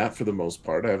I've done that for the most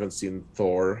part. I haven't seen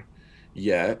Thor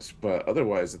yet, but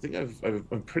otherwise, I think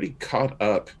I'm pretty caught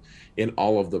up in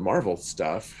all of the Marvel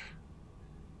stuff,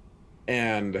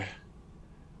 and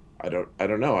I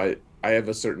don't know. I have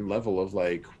a certain level of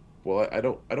like, well, I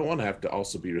don't want to have to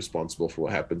also be responsible for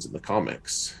what happens in the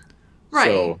comics. Right.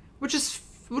 So, Which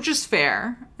is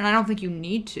fair, and I don't think you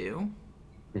need to.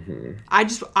 mhm,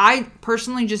 I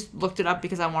personally just looked it up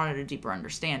because I wanted a deeper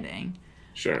understanding.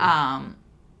 sure,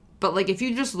 But like if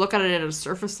you just look at it at a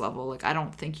surface level, like I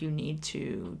don't think you need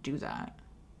to do that.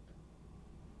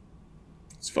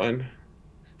 it's fine.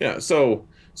 Yeah. So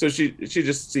she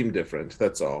just seemed different.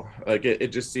 That's all. Like it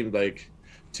just seemed like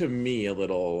to me a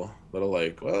little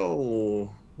like,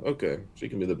 well, okay, she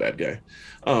can be the bad guy.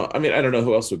 I mean, I don't know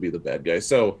who else would be the bad guy.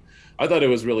 So I thought it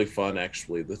was really fun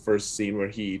actually. The first scene where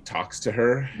he talks to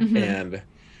her, and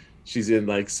she's in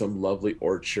like some lovely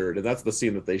orchard, and that's the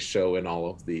scene that they show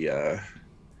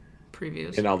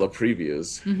Previews. in all the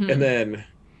previews.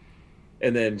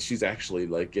 And then she's actually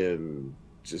like in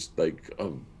just like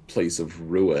a place of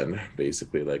ruin,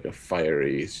 basically like a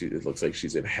fiery, it looks like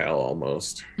she's in hell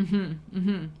almost.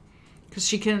 Because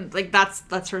she can, like,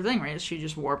 that's her thing, right? She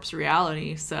just warps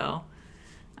reality. So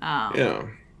Yeah.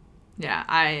 yeah,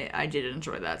 I did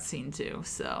enjoy that scene too.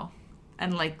 So,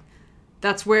 and like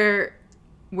that's where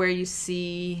you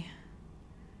see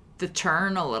the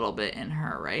turn a little bit in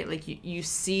her, right? Like you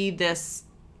see this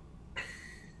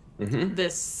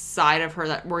side of her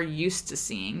that we're used to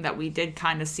seeing, that we did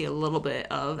kind of see a little bit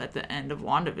of at the end of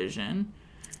WandaVision.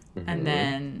 And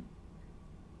then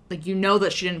like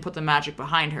that she didn't put the magic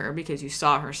behind her because you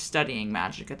saw her studying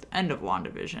magic at the end of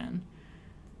WandaVision.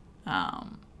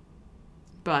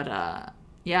 But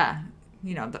yeah,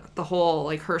 the whole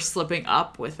like her slipping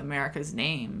up with America's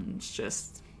name, it's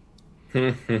just,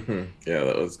 Yeah,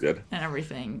 that was good. and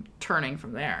everything turning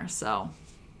from there. So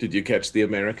Did you catch the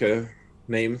America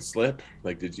name slip?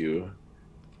 Like, were you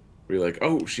like,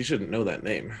 oh, she shouldn't know that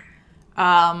name?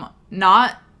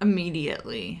 not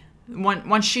immediately.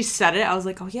 Once she said it, I was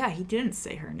like, oh yeah, he didn't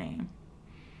say her name.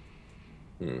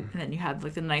 And then you had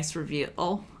like the nice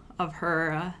reveal of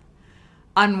her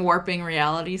unwarping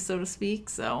reality, so to speak.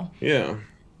 So Yeah.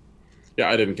 Yeah,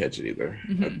 I didn't catch it either.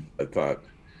 I thought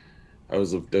I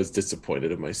was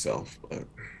disappointed in myself, but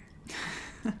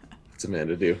it's a man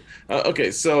to do.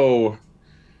 Okay, so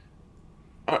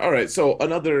all right. So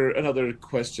another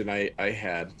question I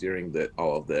had during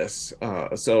all of this.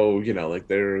 So like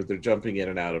they're jumping in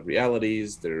and out of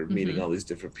realities. They're meeting all these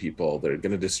different people. They're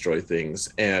gonna destroy things,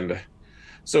 and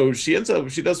so she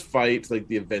does fight like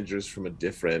the Avengers from a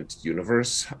different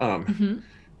universe.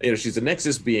 She's a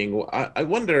Nexus being. I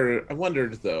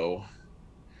wondered though,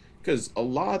 because a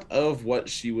lot of what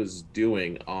she was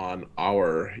doing in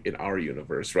our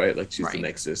universe, right? Like she's the right.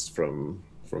 Nexus from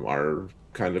our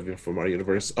from our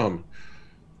universe.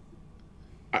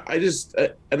 I just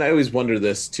and I always wonder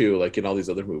this too, like in all these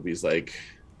other movies, like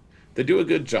they do a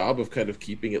good job of kind of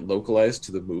keeping it localized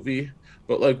to the movie,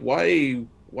 but like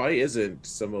why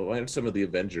aren't some of the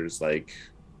Avengers like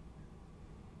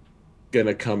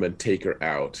gonna come and take her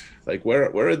out? Like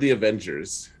where are the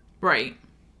Avengers? Right.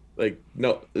 Like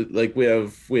no, like we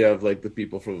have like the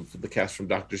people from the cast from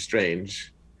Doctor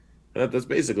Strange, and that's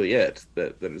basically it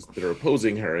that are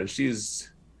opposing her, and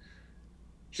she's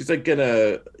like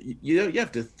gonna you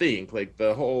have to think like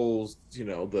the whole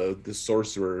the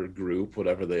sorcerer group,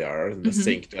 whatever they are, and the Hmm.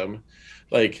 sanctum,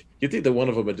 like you think that one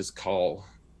of them would just call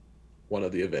one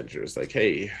of the Avengers like,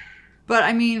 hey, But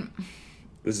I mean,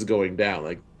 this is going down,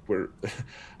 like we're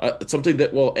something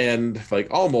that will end like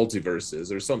all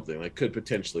multiverses or something, like could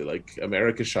potentially, like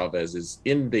America Chavez is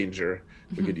in danger,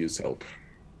 we could use help.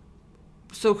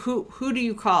 so who do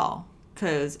you call?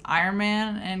 Because Iron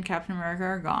Man and Captain America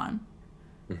are gone.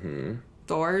 Hmm.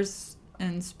 Thor's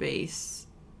in space.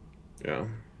 Yeah,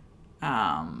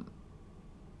 Um,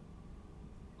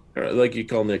 or like you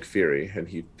call Nick Fury and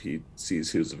he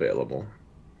sees who's available.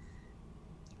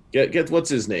 Get what's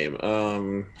his name,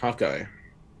 Hawkeye.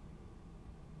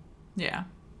 yeah.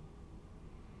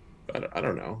 I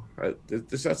don't know.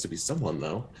 This has to be someone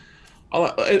though.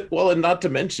 Well, and not to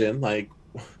mention, like,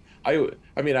 I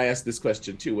mean, I asked this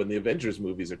question too when the Avengers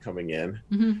movies are coming in,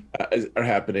 Hmm. are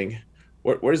happening.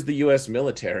 Where's the U.S.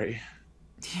 military?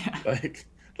 Yeah.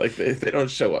 Like, they don't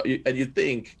show up, and you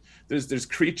think there's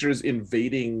creatures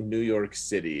invading New York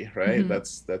City, right? Hmm.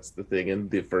 That's the thing in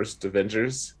the first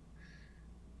Avengers.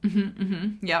 Hmm.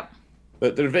 Hmm. Yep.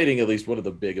 But they're invading at least one of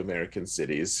the big American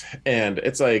cities, and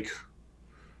it's like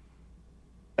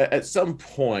at some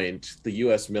point the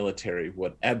US military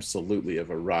would absolutely have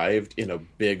arrived in a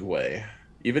big way,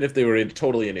 even if they were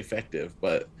totally ineffective.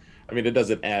 But I mean, it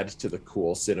doesn't add to the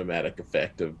cool cinematic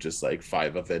effect of just like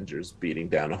five Avengers beating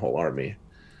down a whole army.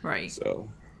 Right.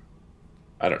 So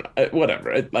I don't know.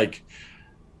 Whatever. Like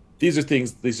these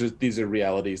are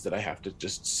realities that I have to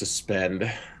just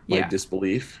suspend my Yeah.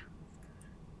 disbelief,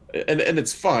 and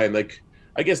it's fine. Like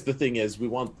I guess the thing is, we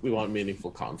want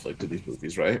meaningful conflict in these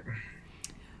movies, right?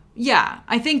 Yeah.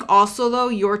 I think also though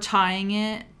you're tying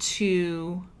it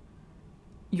to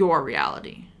your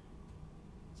reality.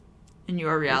 In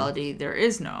your reality, there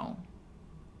is no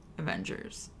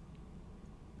Avengers,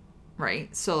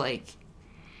 right? So like,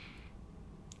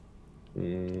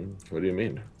 What do you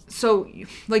mean? so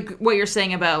like what you're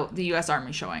saying about the U.S.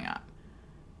 Army showing up,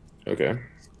 Okay.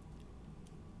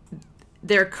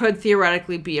 there could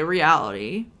theoretically be a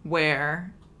reality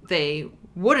where they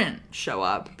wouldn't show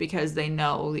up because they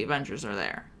know the Avengers are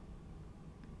there.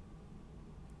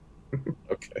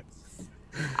 Okay.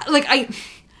 Like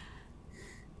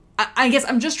I guess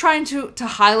I'm just trying to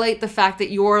highlight the fact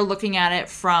that you're looking at it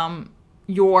from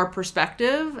your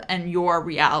perspective and your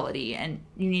reality, and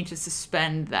you need to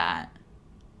suspend that.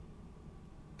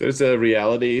 There's a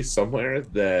reality somewhere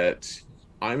that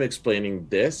I'm explaining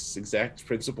this exact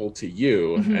principle to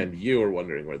you, Mm-hmm. and you are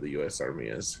wondering where the U.S. Army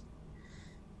is.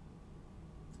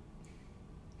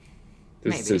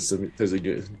 There's Maybe. there's some there's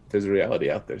a reality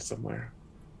out there somewhere.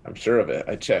 I'm sure of it.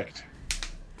 I checked.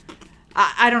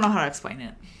 I don't know how to explain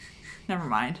it. Never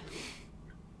mind.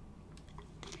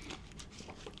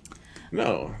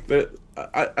 No,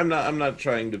 I'm not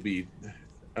trying to be.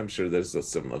 I'm sure there's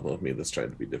some level of me that's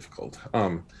trying to be difficult.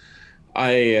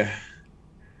 I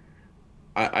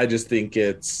I just think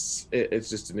it's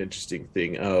just an interesting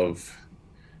thing of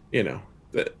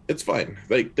that it's fine.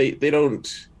 Like they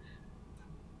don't.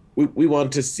 We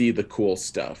want to see the cool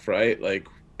stuff, right? Like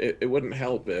it wouldn't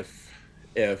help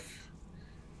if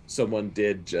someone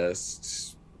did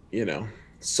just you know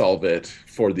solve it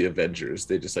for the Avengers.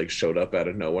 They just like showed up out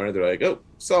of nowhere. They're like, oh,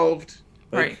 solved.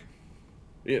 Right. Like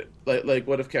yeah, like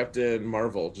what if Captain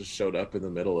Marvel just showed up in the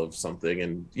middle of something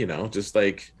and just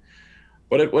like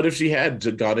what if she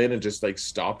had got in and just like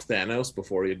stopped Thanos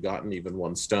before he had gotten even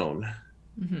one stone?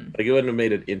 Mm-hmm. Like it wouldn't have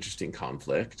made an interesting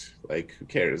conflict. Like who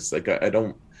cares? Like I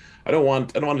don't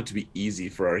want it to be easy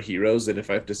for our heroes, and if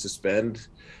I have to suspend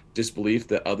disbelief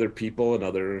that other people and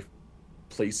other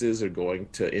places are going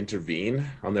to intervene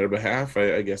on their behalf,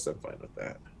 I guess I'm fine with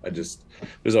that. I just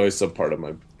there's always some part of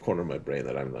my corner of my brain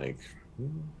that I'm like,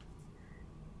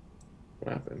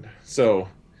 what happened? So,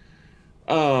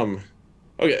 um,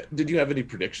 okay. Did you have any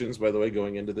predictions, by the way,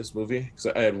 going into this movie? Because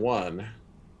I had one.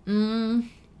 Mm,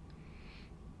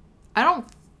 I don't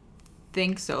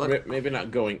think so. Like, Maybe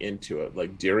not going into it,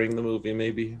 like during the movie,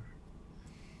 maybe.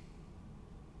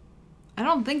 I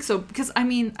don't think so because I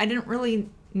mean, I didn't really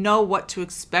know what to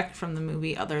expect from the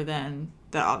movie other than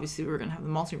that obviously we were going to have the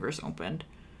multiverse opened.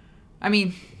 I mean,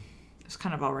 it was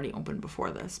kind of already open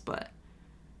before this, but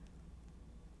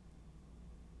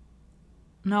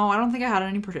no, I don't think I had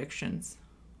any predictions.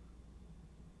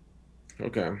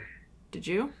 Okay. Did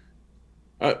you?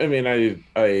 I mean,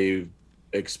 I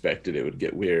expected it would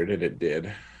get weird, and it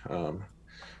did. Um,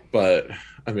 but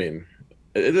I mean,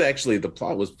 actually the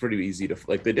plot was pretty easy to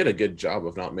like. They did a good job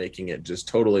of not making it just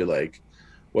totally like,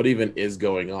 what even is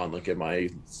going on? Like, am I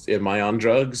on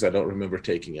drugs? I don't remember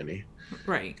taking any,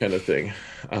 Right. kind of thing.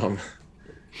 Um,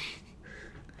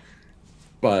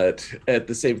 but at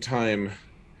the same time,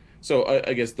 so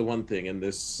I guess the one thing in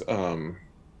this, you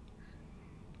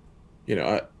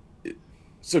know,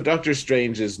 so Doctor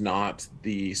Strange is not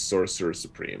the Sorcerer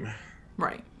Supreme,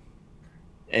 Right.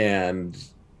 and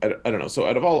I don't know. So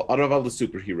out of all the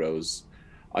superheroes,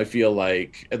 I feel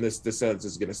like, and this sentence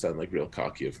is going to sound like real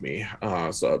cocky of me.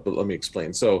 But let me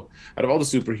explain. So out of all the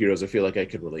superheroes, I feel like I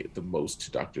can relate the most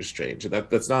to Doctor Strange, and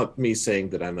that's not me saying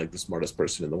that I'm like the smartest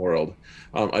person in the world.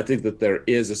 I think that there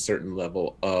is a certain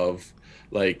level of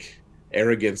like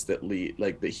arrogance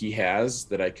like that he has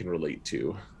that I can relate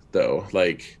to, though.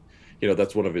 Like,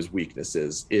 that's one of his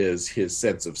weaknesses is his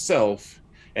sense of self,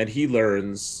 and he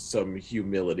learns some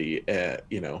humility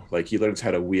like he learns how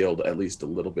to wield at least a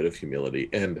little bit of humility.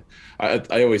 And I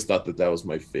always thought that was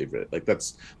my favorite. Like,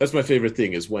 that's my favorite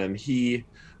thing, is when he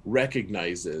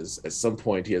recognizes at some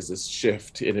point he has this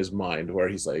shift in his mind where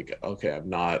he's like, okay, I'm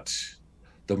not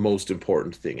the most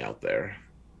important thing out there.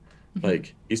 Mm-hmm.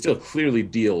 Like, he still clearly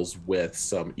deals with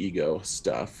some ego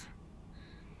stuff,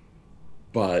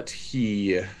 but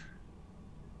he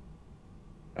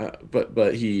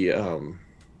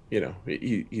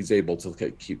he's able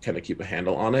to keep a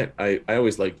handle on it. I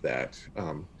always liked that,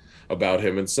 about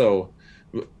him. And so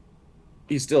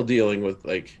he's still dealing with,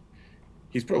 like,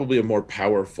 he's probably a more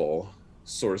powerful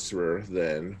sorcerer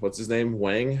than, what's his name,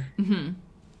 Wang. Mm-hmm.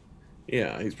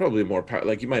 Yeah, he's probably more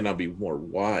like, he might not be more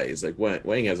wise. Like,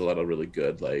 Wang has a lot of really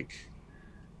good, like,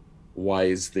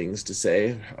 wise things to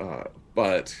say,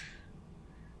 but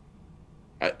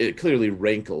it clearly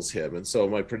rankles him. And so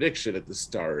my prediction at the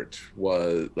start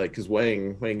was like, because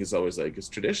Wang is always like, it's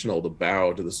traditional to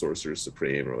bow to the Sorcerer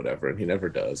Supreme or whatever, and he never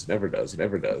does, never does,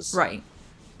 never does. Right.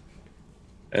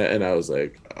 And I was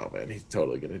like, oh man, he's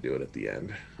totally gonna do it at the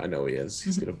end. I know he is.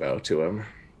 He's Mm-hmm. gonna bow to him.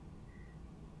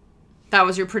 That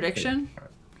was your prediction?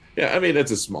 Yeah, I mean,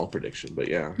 it's a small prediction, but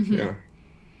yeah, Mm-hmm. yeah.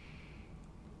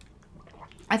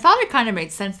 I thought it kind of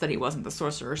made sense that he wasn't the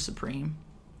Sorcerer Supreme,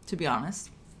 to be honest.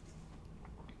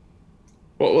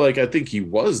 Well, like, I think he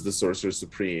was the Sorcerer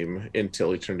Supreme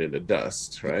until he turned into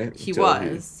dust, right? He Until he,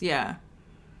 was, yeah.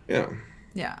 yeah.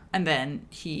 Yeah. And then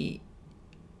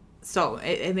so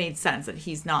it made sense that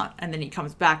he's not, and then he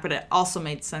comes back, but it also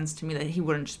made sense to me that he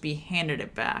wouldn't just be handed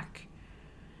it back.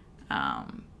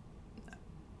 Um,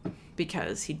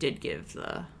 because he did give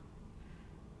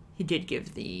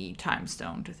the time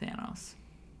stone to Thanos.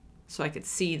 So I could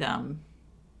see them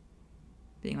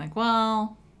being like,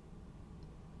 well,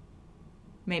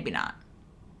 maybe not.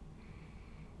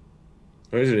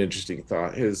 There's an interesting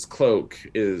thought. His cloak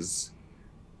is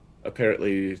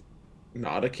apparently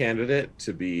not a candidate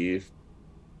to be,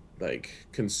 like,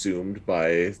 consumed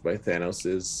by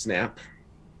Thanos's snap.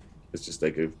 It's just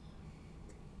like a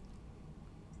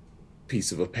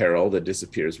piece of apparel that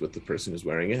disappears with the person who's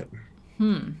wearing it.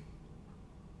 Hmm.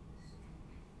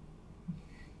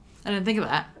 I didn't think of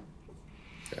that.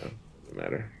 Yeah, doesn't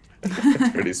matter.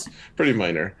 It's pretty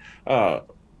minor.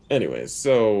 Anyways,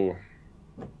 so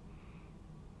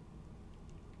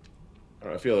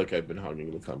I feel like I've been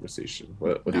hogging the conversation.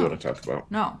 What do you No. want to talk about?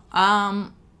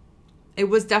 No. It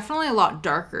was definitely a lot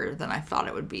darker than I thought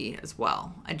it would be as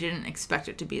well. I didn't expect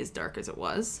it to be as dark as it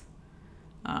was.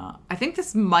 I think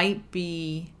this might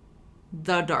be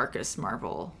the darkest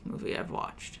Marvel movie I've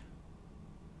watched.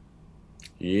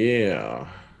 Yeah.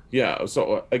 Yeah.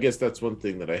 So I guess that's one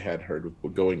thing that I had heard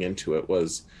going into it,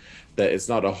 was that it's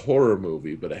not a horror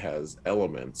movie, but it has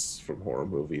elements from horror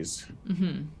movies.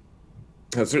 Mm-hmm.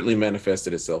 It certainly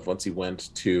manifested itself once he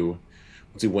went to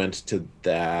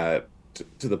the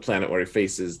planet where he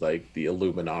faces, like, the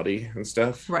Illuminati and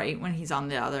stuff. Right, when he's on in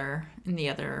the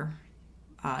other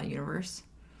universe.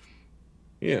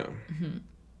 Yeah. Mm-hmm.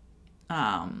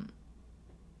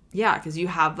 Yeah, because you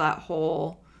have that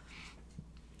whole,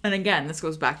 and again, this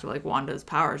goes back to like Wanda's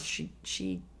powers.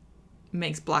 She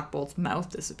makes Black Bolt's mouth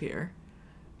disappear.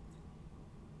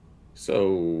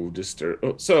 So disturb.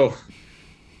 Oh, so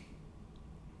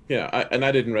yeah, and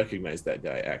I didn't recognize that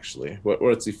guy actually.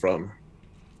 What's he from?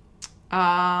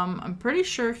 I'm pretty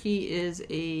sure he is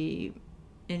a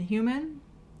Inhuman.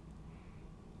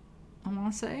 I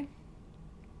want to say.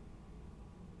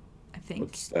 I think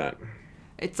What's that?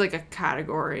 it's like a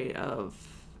category of,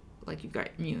 like, you've got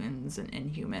mutants and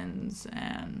Inhumans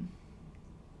and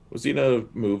Was he in a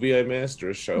movie I missed, or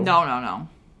a show?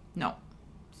 no.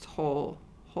 It's whole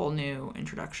new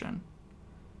introduction.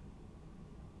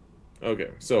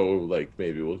 Okay, so like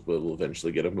maybe we'll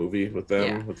eventually get a movie with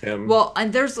Yeah. them with him. Well,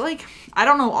 and there's like I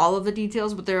don't know all of the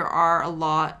details, but there are a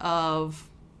lot of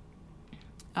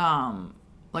um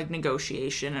like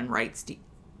negotiation and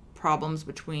problems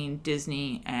between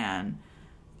Disney and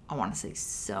I want to say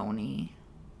Sony.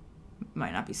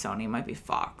 Might not be Sony, it might be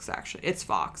Fox actually. It's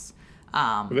Fox.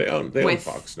 They own With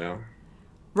Fox now.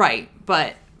 right,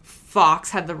 but Fox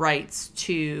had the rights Well,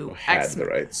 to had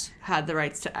the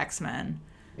rights. X-Men,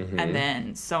 and Mm-hmm.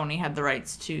 then Sony had the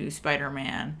rights to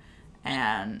Spider-Man,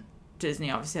 and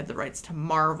Disney obviously had the rights to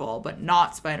Marvel, but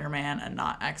not Spider-Man and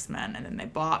not X-Men, and then they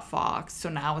bought Fox. So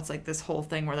now it's like this whole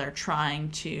thing where they're trying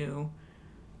to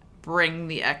bring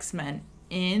the X-Men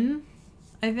in,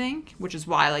 I think, which is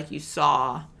why like you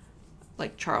saw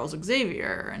like Charles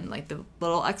Xavier and like the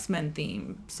little X-Men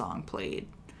theme song played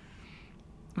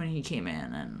when he came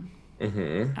in, and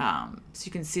Mm-hmm. so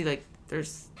you can see like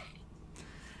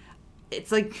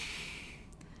it's like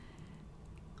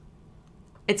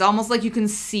it's almost like you can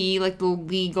see like the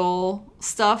legal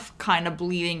stuff kind of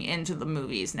bleeding into the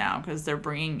movies now because they're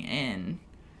bringing in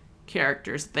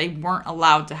characters they weren't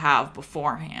allowed to have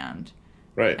beforehand,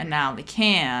 Right. and now they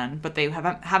can, but they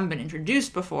haven't been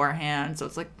introduced beforehand. So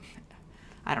it's like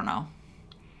I don't know.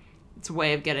 It's a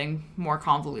way of getting more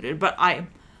convoluted. But I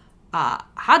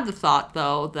had the thought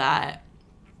though that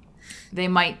they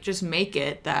might just make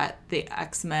it that the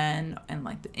X-Men and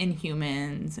like the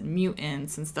Inhumans and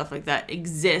mutants and stuff like that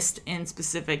exist in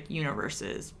specific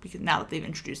universes because now that they've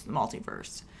introduced the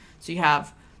multiverse. So you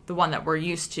have the one that we're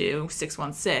used to,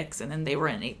 616, and then they were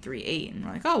in 838, and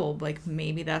we're like, oh well, like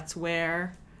maybe that's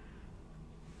where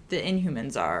the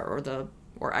Inhumans are,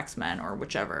 or X-Men or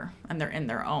whichever, and they're in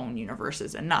their own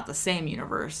universes and not the same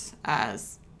universe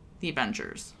as the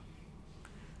Avengers.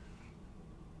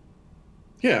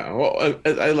 Yeah, well,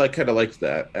 I like kind of liked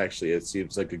that actually. It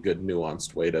seems like a good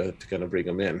nuanced way to kind of bring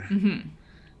them in. Mm-hmm.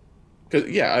 Because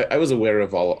yeah, I was aware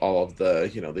of all of the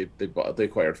they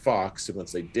acquired Fox, and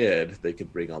once they did, they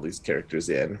could bring all these characters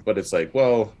in. But it's like,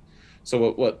 well,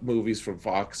 so what movies from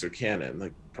Fox are canon?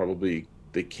 Like probably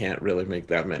they can't really make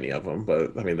that many of them.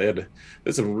 But I mean,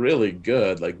 there's some really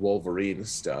good like Wolverine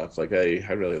stuff. Like I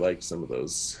really liked some of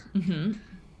those Mm-hmm.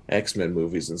 X-Men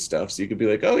movies and stuff. So you could be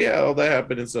like, oh yeah, all that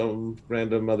happened in some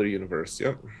random other universe.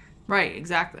 Yep. Right,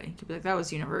 exactly. To be like, that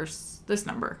was universe this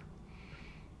number.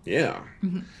 Yeah.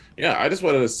 Mm-hmm. Yeah, I just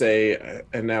wanted to say,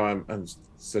 and now I'm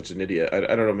such an idiot. I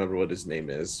don't remember what his name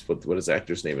is, what his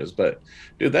actor's name is, but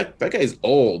dude, that guy's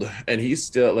old, and he's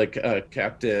still like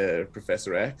Captain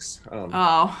Professor X.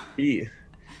 Oh, He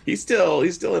he's still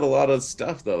in a lot of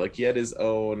stuff though. Like he had his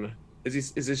own.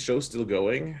 Is his show still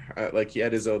going? Like he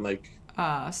had his own like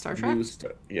Star Trek.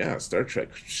 yeah, Star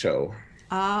Trek show.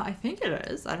 I think it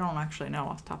is. I don't actually know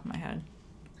off the top of my head.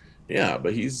 Yeah,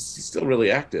 but he's still really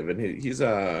active, and he's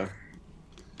yeah.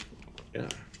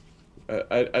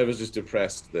 I was just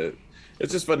impressed that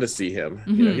it's just fun to see him.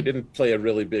 You know, he Mm-hmm. didn't play a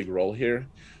really big role here.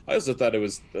 I also thought it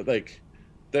was like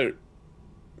there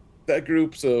that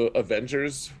group's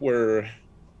Avengers were,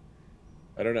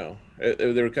 I don't know,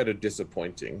 they were kind of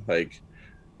disappointing. Like,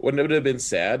 wouldn't it have been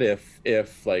sad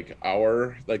if like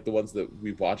our like the ones that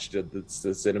we watched in the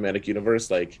cinematic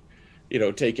universe, like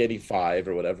take any five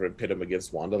or whatever and pit them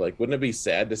against Wanda? Like, wouldn't it be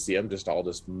sad to see them just all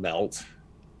just melt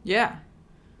Yeah.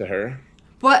 to her?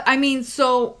 But I mean,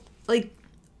 so like,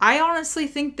 I honestly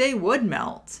think they would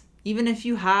melt, even if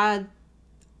you had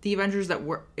the Avengers that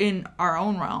were in our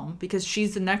own realm, because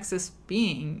she's the Nexus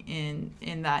being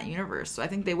in that universe. So I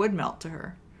think they would melt to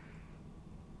her.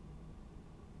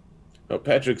 Oh,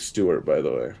 Patrick Stewart, by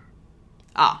the way,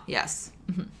 Ah, yes.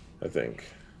 Hmm. I think.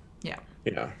 Yeah.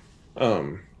 Yeah.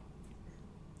 Um.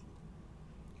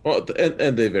 Well,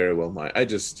 and they very well might.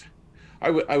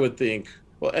 I would think.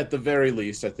 Well, at the very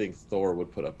least, I think Thor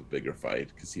would put up a bigger fight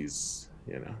because he's.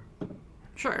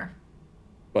 Sure.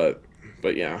 But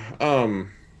but yeah.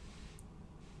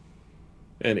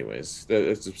 Anyways,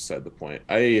 that's beside the point.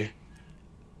 I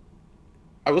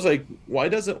was like, why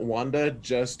doesn't Wanda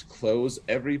just close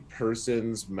every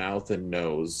person's mouth and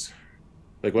nose?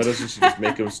 Like, why doesn't she just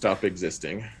make them stop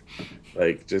existing?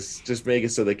 Like, just make it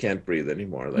so they can't breathe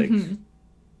anymore. Like, Hmm.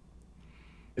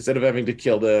 instead of having to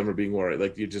kill them or being worried,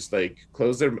 like you just like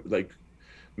close their like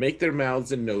make their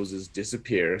mouths and noses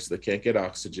disappear so they can't get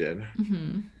oxygen,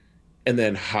 Hmm. and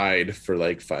then hide for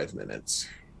like 5 minutes.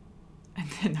 And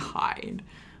then hide.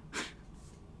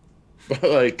 But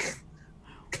like,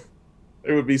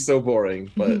 it would be so boring,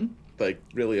 but Hmm. like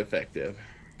really effective.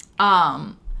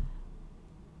 Um,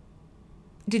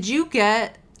 did you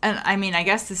get and I mean, I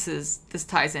guess this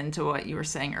ties into what you were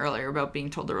saying earlier about being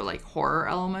told there were like horror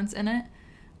elements in it.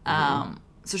 Mm-hmm.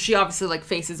 So she obviously like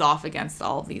faces off against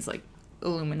all of these like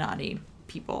Illuminati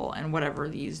people and whatever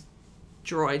these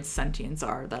droid sentients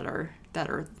are that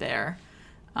are there.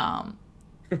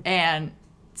 And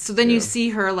so then you Yeah. see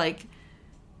her like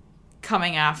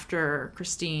coming after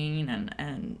Christine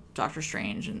and Doctor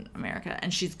Strange and America,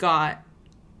 and she's got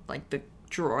like the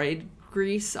droid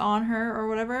grease on her or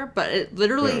whatever, but it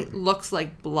literally Yeah. looks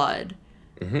like blood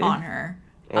Mm-hmm. on her.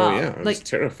 Oh yeah, it was Like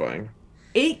terrifying.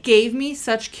 it gave me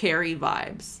such Carrie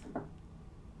vibes.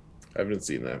 I haven't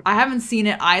seen that. I haven't seen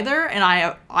it either, and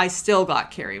I still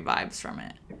got Carrie vibes from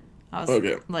it. I was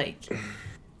Okay. like, I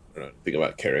don't know, think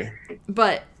about Carrie.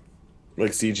 but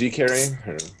Like CG Carrie?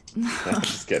 Or... No,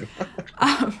 just kidding.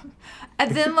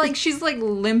 and then like she's like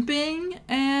limping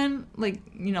and like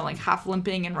like half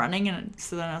limping and running, and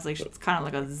so then I was like, it's kind of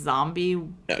like a zombie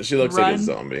Yeah, she looks like a run.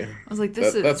 zombie. I was like,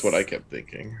 this That's what I is kept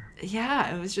thinking.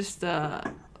 yeah. It was just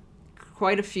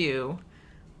quite a few,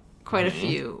 quite a Mm-hmm.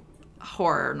 few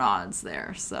horror nods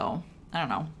there. So I don't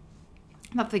know.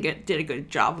 Not that they did a good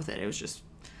job with it. It was just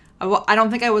I don't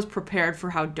think I was prepared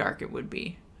for how dark it would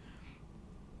be.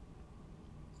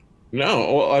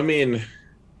 No, well, I mean,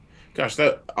 gosh,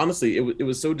 that honestly, it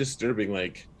was so disturbing.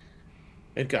 Like,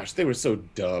 and gosh, they were so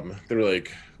dumb. They were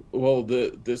like, well,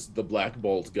 the Black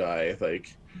Bolt guy,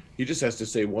 like, he just has to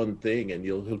say one thing and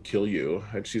he'll kill you.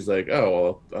 And she's like,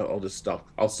 oh, well, I'll just stop.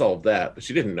 I'll solve that. But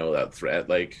she didn't know that threat.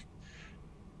 Like,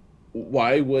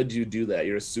 why would you do that?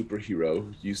 You're a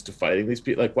superhero used to fighting these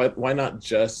people. Like, why not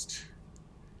just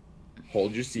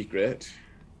hold your secret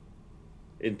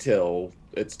until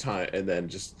it's time and then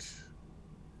just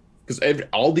because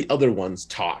all the other ones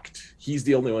talked. He's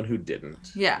the only one who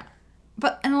didn't. Yeah,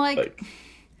 but and like Like,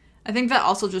 I think that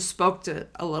also just spoke to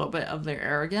a little bit of their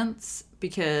arrogance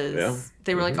yeah. because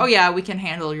they were like, Hmm. "Oh yeah, we can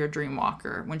handle your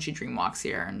Dreamwalker when she Dreamwalks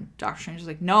here," and Doctor Strange is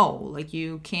like, "No, like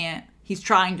you can't." He's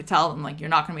trying to tell them like you're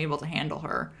not going to be able to handle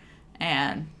her,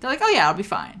 and they're like, "Oh yeah, I'll be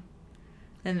fine."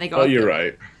 And they go Oh, out you're there,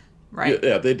 right. Yeah, right,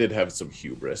 yeah, they did have some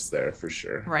hubris there for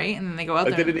sure. right, and then they go out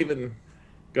Like they there. didn't even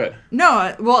good.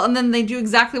 No, well, and then they do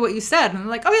exactly what you said, and they're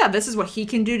like, "Oh yeah, this is what he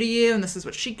can do to you, and this is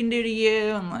what she can do to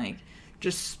you," and like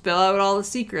just spill out all the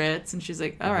secrets. And she's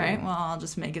like, "All right, Hmm. well, I'll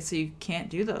just make it so you can't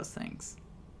do those things."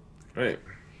 Right.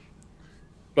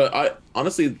 But I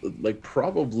honestly like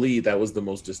probably that was the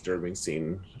most disturbing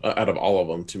scene out of all of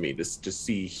them to me. Just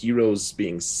see heroes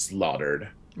being slaughtered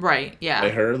Right? by Yeah.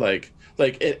 her,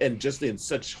 and just in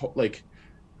such like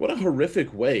what a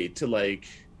horrific way to like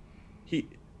he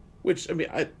which I mean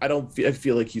I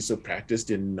feel like he's so practiced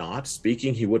in not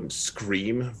speaking he wouldn't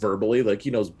scream verbally, like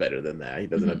he knows better than that, he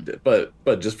doesn't Hmm. have to,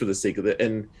 but just for the sake of it,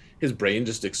 and his brain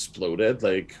just exploded,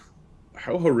 like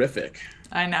how horrific.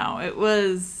 I know it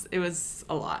was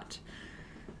a lot.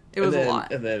 It and was a then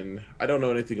lot. and then I don't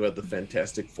know anything about the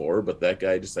Fantastic Four, but that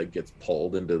guy just like gets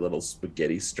pulled into little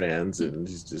spaghetti strands and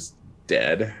he's just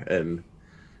dead. And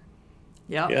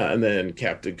Yep. yeah, and then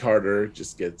Captain Carter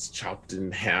just gets chopped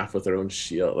in half with her own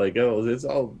shield. Like, oh, it's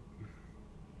all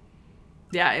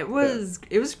Yeah. It yeah. was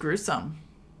it was gruesome.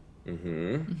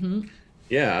 Hmm. Hmm.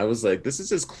 Yeah, I was like, this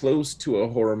is as close to a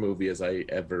horror movie as I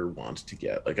ever want to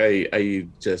get. Like, I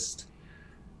just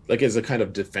like as a kind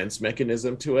of defense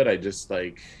mechanism to it. I just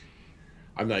like,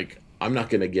 I'm not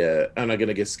gonna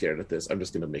get scared at this. I'm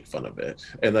just gonna make fun of it,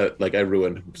 and that like I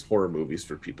ruined horror movies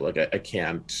for people. Like, I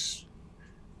can't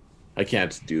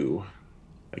do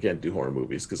I can't do horror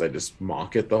movies because I just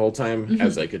mock it the whole time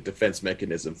as Hmm. like a defense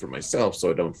mechanism for myself, so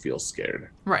I don't feel scared.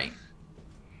 Right.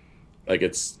 Like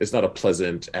it's not a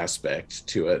pleasant aspect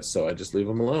to it, so I just leave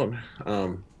them alone.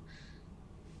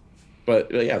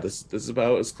 But yeah, this is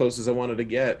about as close as I wanted to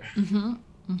get. Hmm.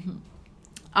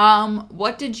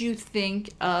 What did you think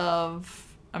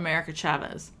of America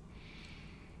Chavez?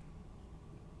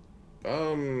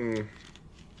 Um,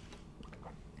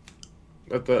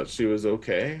 I thought she was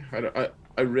okay.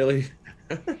 I really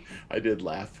I did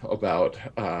laugh about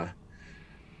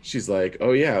she's like,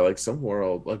 "Oh yeah, like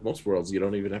like most worlds you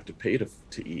don't even have to pay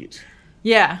to eat."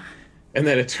 Yeah. And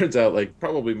then it turns out like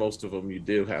probably most of them you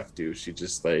do have to. She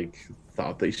just like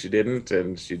thought that she didn't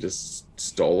and she just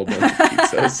stole a bunch of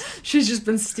pizzas. She's just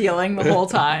been stealing the whole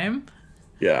time.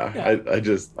 Yeah, Yeah.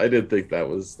 I did think that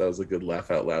was a good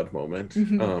laugh out loud moment.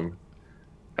 Hmm.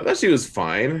 I thought she was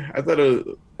fine. I thought it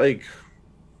was like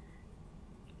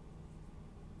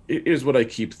here's what I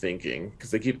keep thinking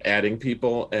because they keep adding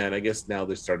people, and I guess now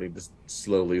they're starting to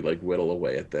slowly like whittle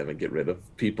away at them and get rid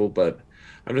of people. But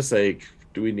I'm just like,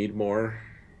 do we need more?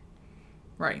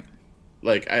 Right.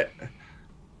 Like I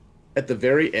at the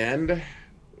very end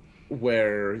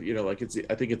where like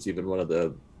I think it's even one of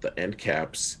the end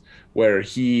caps where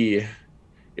he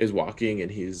is walking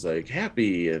and he's like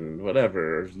happy and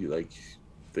whatever you like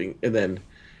thing, and then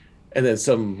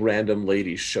some random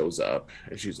lady shows up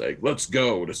and she's like, let's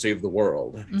go to save the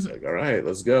world, and he's Mm-hmm. like, all right,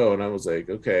 let's go. And I was like,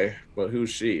 okay, but who's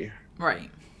she?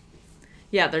 Right.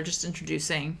 Yeah, they're just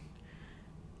introducing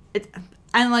it,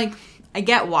 and like I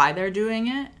get why they're doing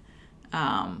it,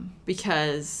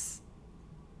 because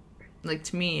like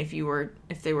to me, if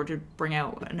they were to bring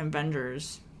out an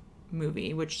Avengers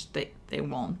movie, which they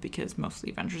won't because most of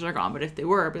the Avengers are gone, but if they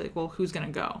were, I'd be like, well, who's gonna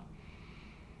go?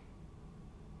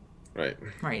 Right.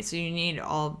 Right. So you need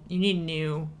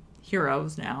new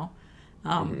heroes now.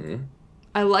 Um, Mm-hmm.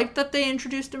 I liked that they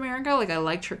introduced America. Like I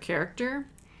liked her character.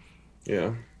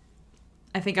 Yeah.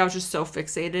 I think I was just so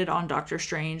fixated on Doctor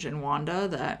Strange and Wanda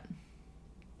that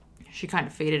she kind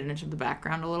of faded into the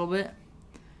background a little bit.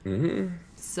 Mm-hmm.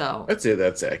 So, I'd say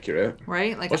that's accurate.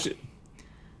 right? Like, Well, she,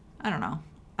 I don't know.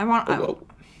 I want. oh, well,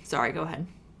 Sorry, go ahead.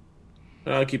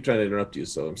 I keep trying to interrupt you,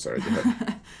 so I'm sorry. Go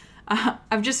ahead.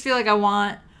 I just feel like I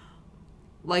want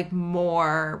like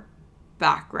more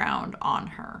background on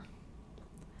her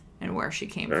and where she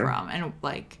came Sure. from, and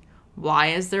like why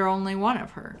is there only one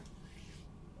of her?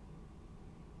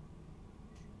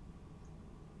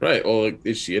 Right. Well, like,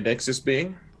 is she a Nexus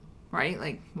being? Right?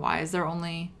 Like why is there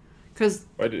only? Because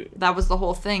Why did? that was the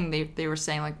whole thing. They were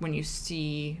saying like when you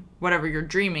see whatever you're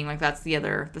dreaming, like that's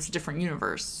a different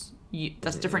universe.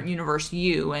 That's different universe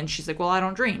you. And she's like, well, I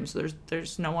don't dream, so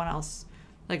there's no one else.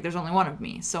 Like there's only one of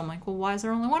me. So I'm like, well, why is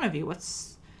there only one of you?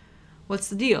 What's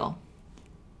the deal?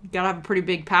 You gotta have a pretty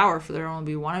big power for there to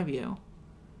only be one of you.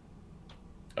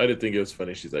 I did think it was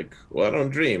funny. She's like, "Well, I don't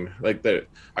dream." Like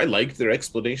I liked their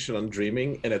explanation on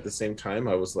dreaming, and at the same time,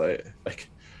 I was like,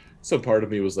 some part of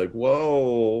me was like,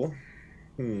 "Whoa,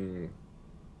 hmm."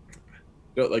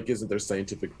 Like, isn't there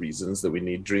scientific reasons that we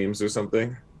need dreams or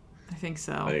something? I think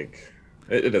so. Like,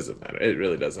 it doesn't matter. It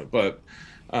really doesn't. But,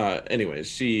 anyways,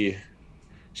 she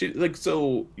like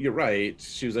so. You're right.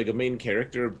 She was like a main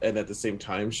character, and at the same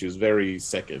time, she was very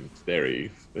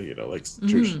secondary. Like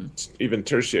Hmm. even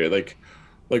tertiary. Like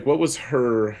what was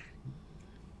her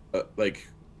like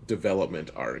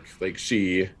development arc? Like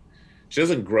she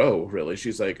doesn't grow really.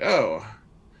 She's like, oh,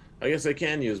 I guess I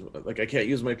can use like I can't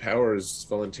use my powers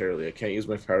voluntarily. I can't use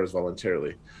my powers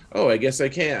voluntarily. Oh, I guess I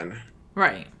can.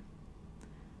 Right.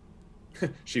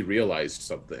 She realized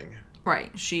something.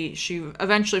 Right. She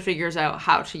eventually figures out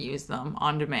how to use them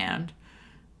on demand.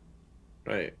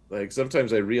 Right. Like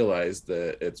sometimes I realize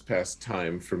that it's past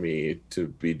time for me to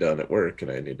be done at work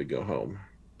and I need to go home.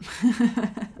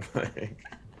 Like,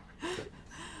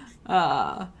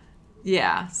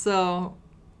 Yeah. So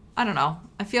I don't know.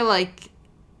 I feel like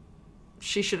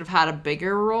she should have had a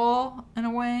bigger role in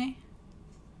a way.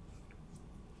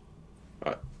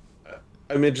 I,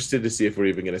 I'm interested to see if we're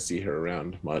even going to see her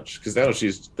around much because now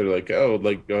they're like, oh,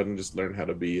 like go ahead and just learn how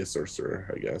to be a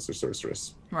sorcerer, I guess, or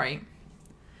sorceress. Right.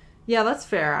 Yeah, that's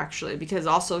fair actually, because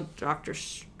also Doctor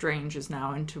Strange is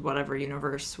now into whatever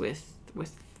universe with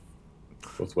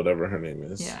With whatever her name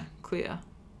is. yeah, Clea.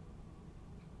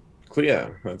 Clea,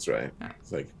 that's right. Yeah.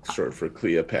 It's like short for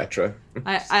Cleopatra.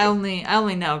 I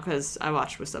only know because I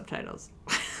watched with subtitles.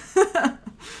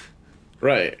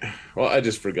 Right. Well, I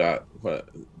just forgot what.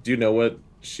 Do you know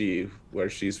where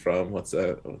she's from? What's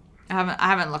that? I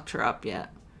haven't looked her up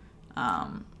yet.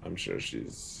 I'm sure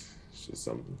she's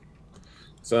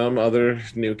some other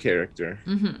new character.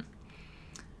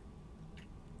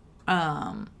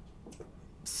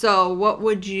 So what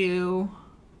would you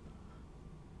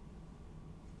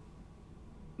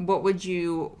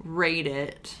rate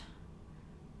it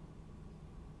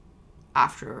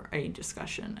after a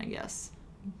discussion, I guess?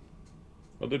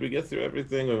 Well, did we get through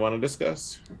everything we want to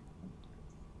discuss?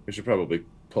 We should probably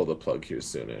pull the plug here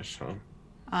soonish, huh?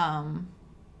 Um,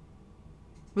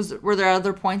 were there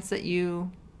other points that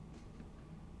you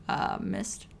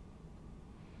missed?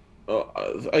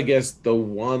 Oh, I guess the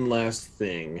one last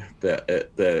thing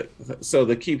so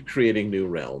they keep creating new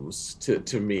realms.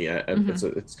 To me,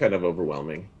 it's kind of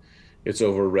overwhelming. It's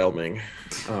overwhelming.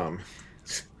 Um,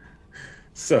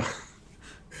 so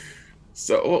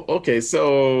okay,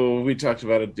 so we talked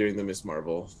about it during the Miss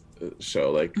Marvel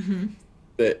show. Like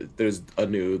there's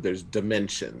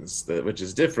dimensions which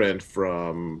is different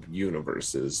from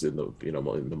universes in the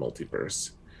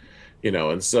multiverse.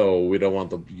 And so we don't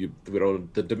want we don't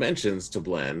want the dimensions to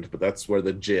blend, but that's where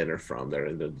the Jinn are from. They're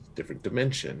in a different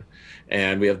dimension,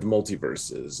 and we have the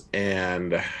multiverses,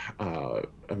 and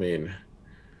I mean,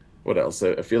 what else?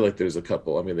 I feel like there's a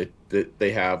couple. I mean,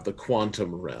 they have the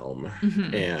quantum realm,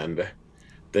 and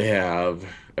They have.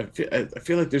 I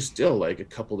feel like there's still like a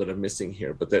couple that are missing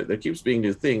here, but there keeps being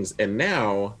new things. And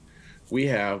now we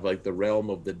have like the realm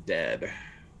of the dead.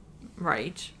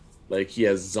 Right. Like he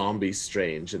has zombie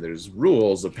strange, and there's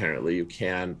rules apparently. You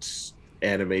can't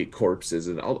animate corpses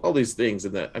and all these things.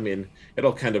 And that, I mean, it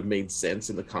all kind of made sense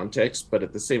in the context, but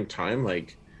at the same time,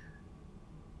 like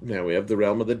now we have the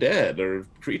realm of the dead or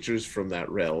creatures from that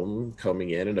realm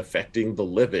coming in and affecting the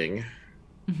living.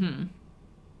 Mm-hmm.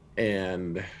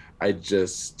 And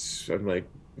I'm like,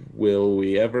 will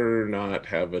we ever not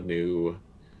have a new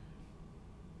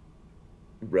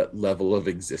level of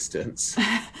existence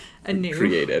a new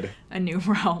created? a new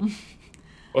realm.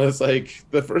 Well, it's like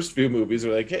the first few movies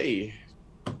are like, hey,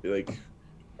 like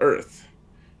Earth.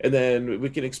 And then we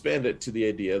can expand it to the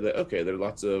idea that, okay, there are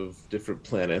lots of different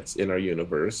planets in our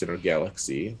universe, in our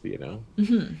galaxy,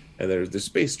 Mm-hmm. and there's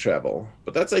space travel.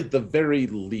 But that's like the very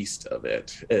least of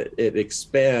it. It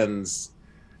expands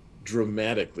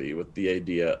dramatically with the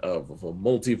idea of a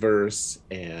multiverse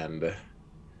and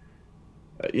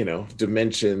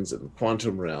dimensions and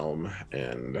quantum realm.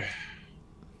 And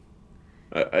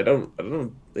I don't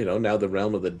know, now the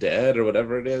realm of the dead or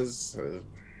whatever it is.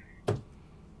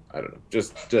 I don't know,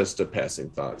 just a passing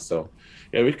thought. So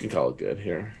yeah, we can call it good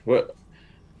here. What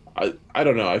I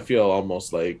don't know, I feel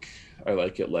almost like I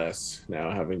like it less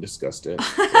now having discussed it.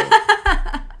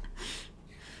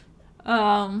 So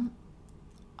um,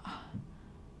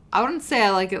 I wouldn't say I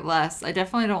like it less. I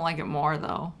definitely don't like it more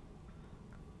though.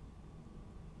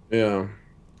 yeah,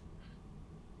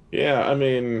 yeah, I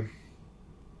mean,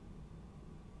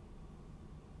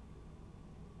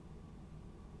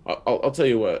 I'll tell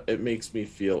you what, it makes me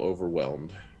feel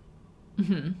overwhelmed.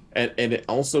 Mm-hmm. And it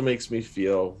also makes me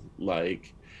feel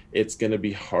like it's going to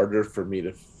be harder for me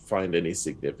to find any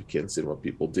significance in what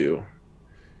people do.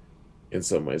 In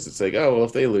some ways it's like, oh well,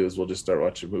 if they lose, we'll just start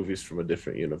watching movies from a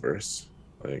different universe.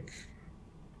 Like,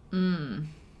 Mm.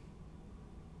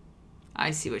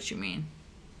 I see what you mean.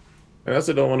 I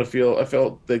also don't want to feel, I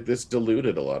felt like this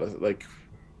diluted a lot of, like,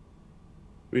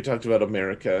 we talked about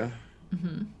America,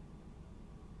 Mm-hmm.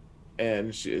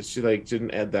 and she like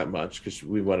didn't add that much because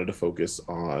we wanted to focus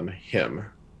on him,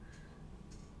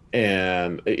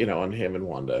 and on him and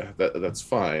Wanda. That's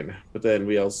fine, but then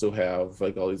we also have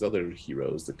like all these other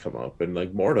heroes that come up, and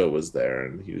like Mordo was there,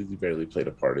 and he barely played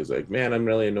a part. He's like, man, I'm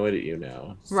really annoyed at you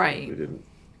now. So Right. we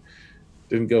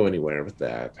didn't go anywhere with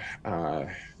that. uh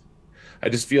I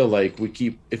just feel like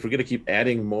if we're gonna keep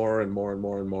adding more and more and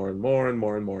more and more and more and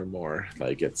more and more and more,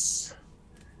 like it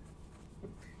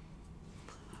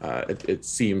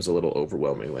seems a little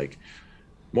overwhelming. Like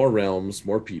more realms,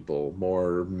 more people,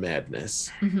 more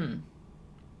madness. Mm-hmm.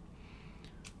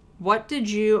 What did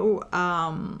you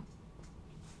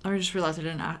I just realized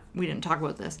we didn't talk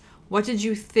about this. What did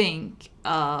you think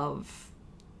of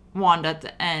Wanda at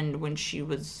the end when she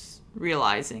was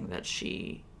realizing that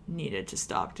she needed to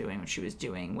stop doing what she was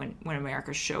doing when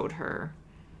America showed her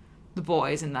the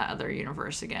boys in that other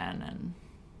universe again and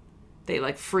they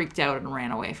like freaked out and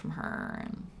ran away from her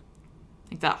and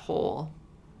like that whole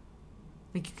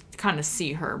like you could kind of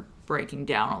see her breaking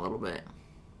down a little bit.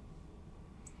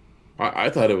 I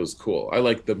thought it was cool. I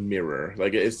like the mirror.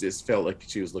 Like it felt like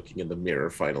she was looking in the mirror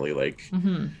finally. Like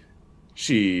Mm-hmm.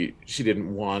 she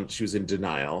didn't want, she was in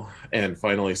denial, and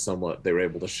finally somewhat they were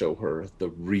able to show her the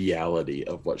reality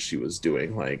of what she was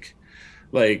doing.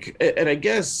 And I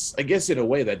guess in a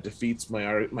way that defeats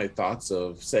my thoughts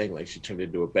of saying like she turned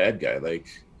into a bad guy.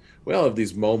 Like we all have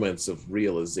these moments of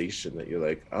realization that you're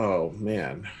like, oh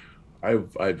man,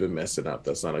 I've been messing up.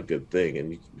 That's not a good thing.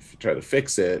 And if you try to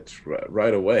fix it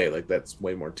right away, like that's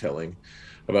way more telling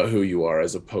about who you are,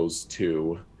 as opposed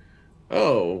to,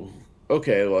 oh,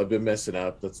 okay, well I've been messing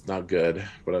up. That's not good,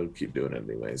 but I'll keep doing it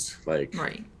anyways. Like,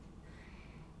 Right.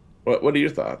 what are your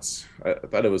thoughts? I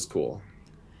thought it was cool.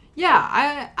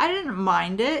 Yeah, I didn't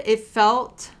mind it. It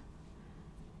felt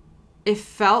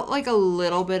like a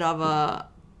little bit of a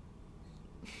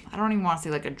I don't even want to say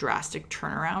like a drastic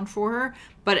turnaround for her,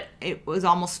 but it was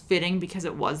almost fitting because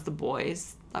it was the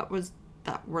boys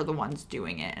that were the ones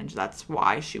doing it, and that's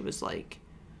why she was like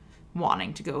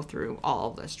wanting to go through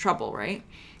all of this trouble, right?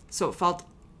 So it felt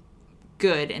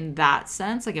good in that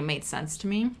sense, like it made sense to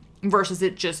me versus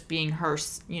it just being her,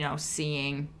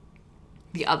 seeing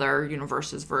the other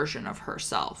universe's version of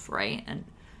herself, right? And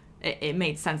it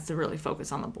made sense to really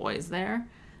focus on the boys there.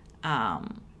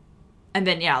 Um, and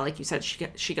then yeah, like you said,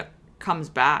 comes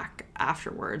back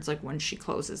afterwards, like when she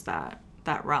closes that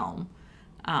realm,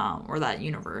 or that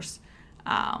universe,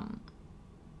 and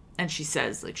she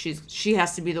says like she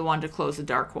has to be the one to close the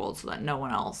dark hold so that no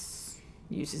one else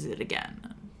uses it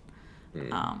again.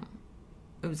 Mm. Um,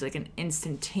 it was like an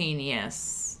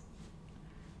instantaneous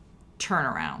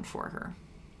turnaround for her.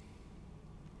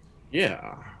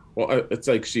 Yeah. Well, it's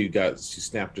like she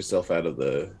snapped herself out of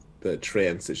the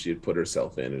trance that she had put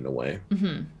herself in a way.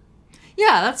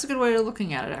 Yeah, that's a good way of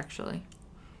looking at it, actually.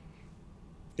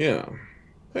 Yeah.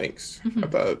 Thanks. I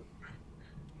thought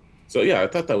so. Yeah, I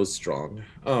thought that was strong.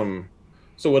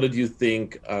 So what did you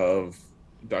think of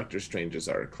Doctor Strange's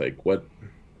arc? Like, what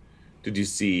did you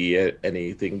see?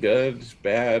 Anything good,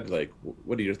 bad? Like,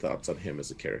 what are your thoughts on him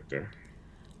as a character?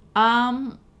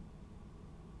 Um,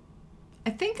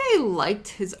 I think I liked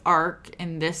his arc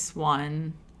in this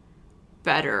one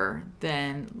better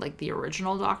than like the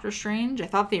original Doctor Strange. I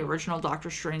thought the original Doctor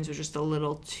Strange was just a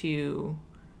little too,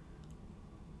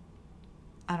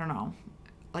 I don't know,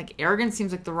 like arrogant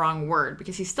seems like the wrong word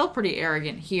because he's still pretty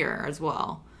arrogant here as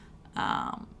well.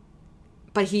 Um,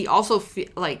 but he also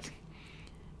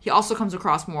he also comes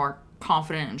across more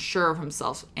confident and sure of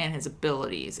himself and his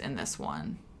abilities in this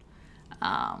one.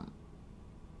 Um,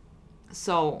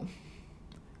 so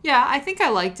yeah, I think I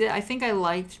liked it. I think I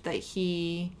liked that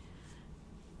he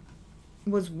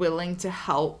was willing to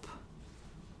help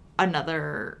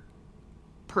another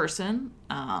person.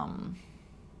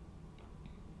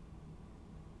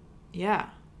 Yeah.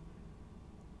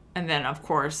 And then, of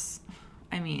course,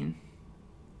 I mean,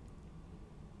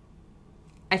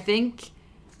 I think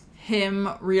him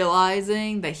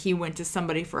realizing that he went to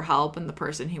somebody for help and the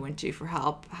person he went to for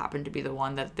help happened to be the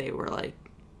one that they were like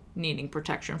needing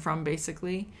protection from,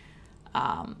 basically.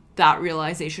 That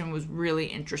realization was really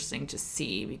interesting to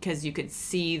see because you could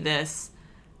see this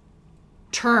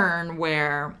turn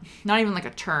where, not even like a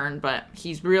turn, but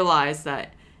he's realized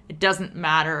that it doesn't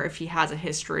matter if he has a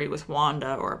history with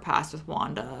Wanda or a past with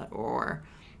Wanda or,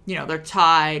 you know, they're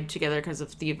tied together because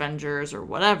of the Avengers or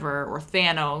whatever, or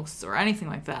Thanos or anything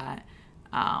like that.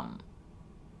 Um,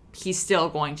 he's still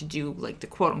going to do like the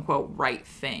quote unquote right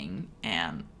thing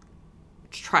and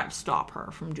try to stop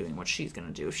her from doing what she's going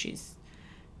to do if she's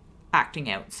acting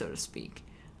out, so to speak.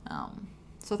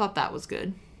 So I thought that was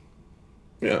good.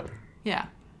 Yeah. Yeah.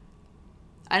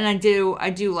 And I do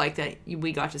like that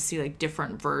we got to see like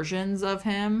different versions of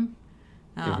him.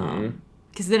 Mm-hmm.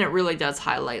 Because then it really does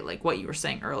highlight like what you were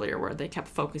saying earlier, where they kept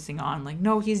focusing on like,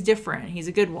 no, he's different, he's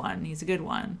a good one, he's a good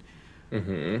one.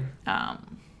 Mm-hmm.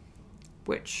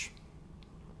 Which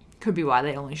could be why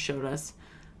they only showed us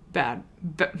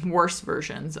worse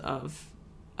versions of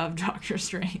Doctor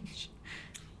Strange.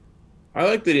 I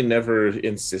like that he never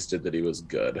insisted that he was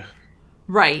good.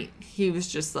 Right, he was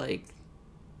just like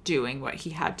doing what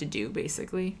he had to do,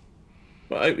 basically.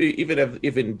 Well,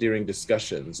 even during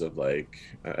discussions of like,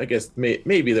 I guess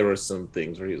maybe there were some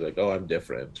things where he's like, "Oh, I'm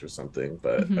different" or something.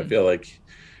 But I Mm-hmm. feel like,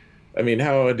 I mean,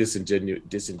 how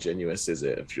disingenuous is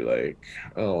it if you're like,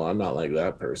 "Oh, I'm not like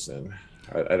that person."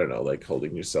 I don't know, like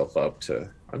holding yourself up to,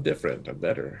 "I'm different, I'm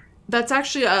better." That's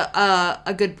actually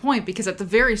a good point because at the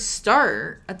very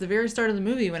start of the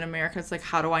movie, when America's like,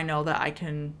 "How do I know that I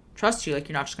can trust you? Like,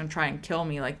 you're not just gonna try and kill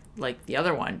me like the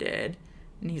other one did,"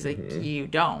 and he's like, Hmm. "You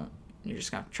don't. You're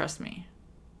just gonna trust me."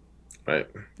 Right?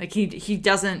 Like he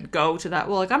doesn't go to that.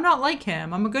 Well, like I'm not like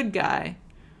him. I'm a good guy.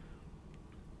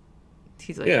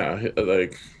 He's like, Yeah,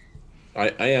 like I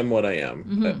am what I am.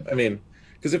 mm-hmm, I mean,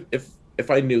 because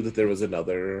if I knew that there was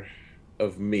another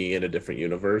of me in a different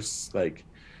universe, like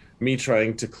me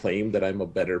trying to claim that I'm a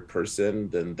better person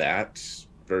than that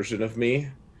version of me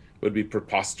would be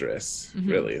preposterous, mm-hmm,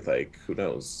 really. Like, who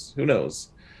knows? Who knows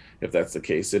if that's the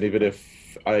case? And even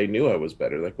if I knew I was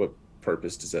better, like, what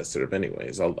purpose does that serve,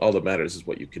 anyways? All that matters is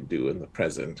what you can do in the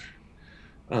present.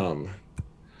 Um,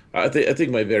 I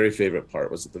think my very favorite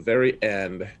part was at the very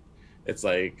end. It's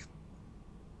like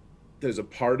there's a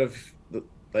part of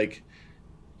like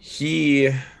he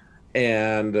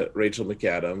and Rachel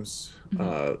McAdams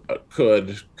mm-hmm.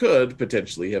 could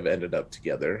potentially have ended up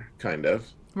together, kind of.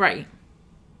 Right.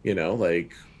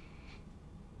 Like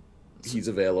So, he's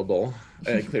available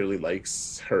and clearly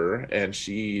likes her, and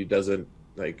she doesn't.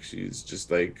 Like she's just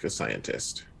like a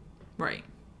scientist right.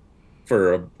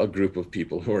 for a group of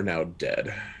people who are now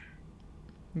dead.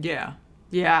 Yeah.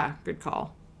 Yeah. Good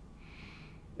call.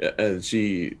 And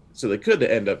so they could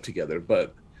end up together,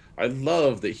 but I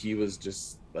love that he was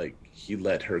just like he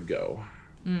let her go.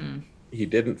 Mm. He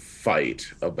didn't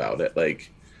fight about it.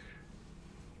 Like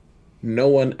no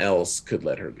one else could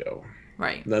let her go.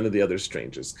 Right. None of the other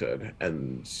strangers could.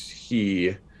 And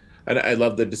I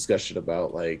love the discussion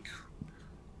about like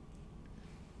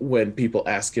when people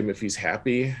ask him if he's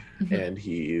happy, Mm-hmm. and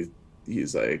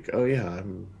he's like, "Oh yeah,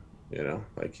 I'm,"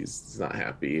 like he's not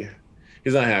happy.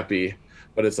 He's not happy,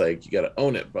 but it's like you got to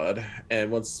own it, bud.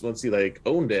 And once he like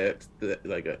owned it,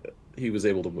 like he was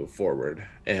able to move forward.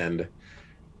 And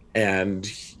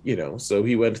so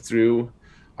he went through.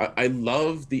 I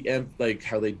love like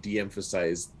how they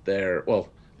de-emphasize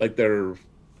like their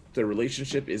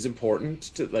relationship is important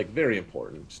to, like, very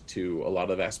important to a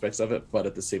lot of aspects of it, but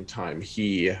at the same time,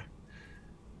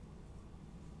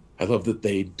 I love that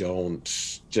they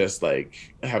don't just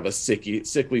like have a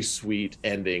sickly sweet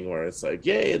ending where it's like,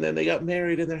 yay, and then they got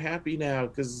married and they're happy now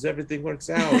because everything works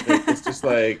out. Like, it's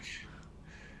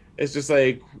just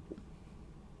like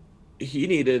he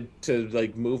needed to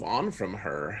like move on from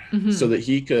her so Mm-hmm. that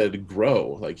he could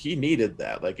grow. Like, he needed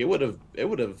that. Like, it would have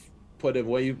put him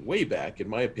way back, in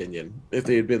my opinion, if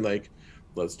they had been like,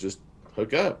 let's just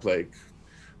hook up. Like,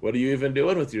 what are you even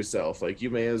doing with yourself? Like, you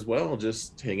may as well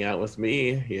just hang out with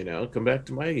me, come back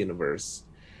to my universe.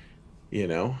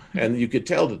 And you could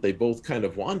tell that they both kind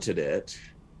of wanted it,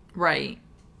 Right.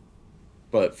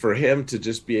 but for him to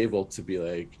just be able to be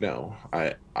like, no,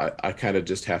 I kind of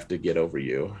just have to get over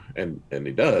you, and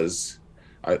he does.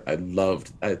 I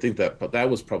think that, but that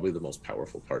was probably the most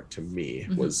powerful part to me,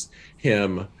 Mm-hmm. was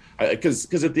him.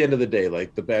 Because at the end of the day,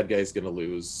 like, the bad guy's going to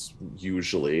lose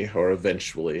usually or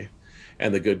eventually,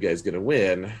 and the good guy's going to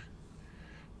win.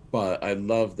 But I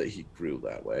love that he grew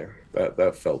that way.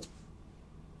 That felt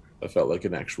like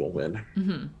an actual win.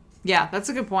 Mm-hmm. Yeah, that's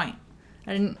a good point.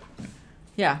 I didn't.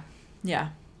 Yeah. Yeah.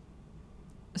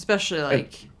 Especially And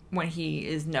like when he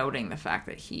is noting the fact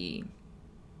that he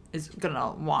is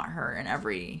gonna want her in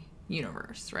every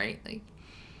universe, right? Like,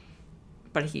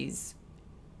 but he's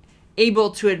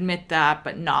able to admit that,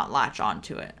 but not latch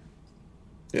onto it.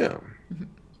 yeah,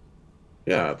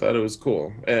 yeah, I thought it was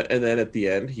cool. And then at the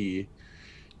end,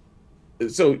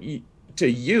 so to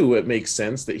you, it makes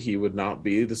sense that he would not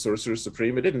be the Sorcerer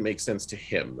Supreme. It didn't make sense to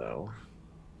him, though.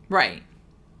 Right.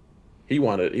 He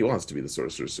wants to be the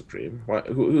Sorcerer Supreme.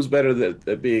 Who's better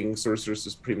at being Sorcerer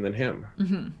Supreme than him?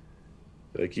 Mm-hmm.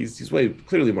 Like, he's way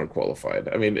clearly more qualified.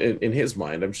 I mean, in his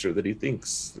mind, I'm sure that he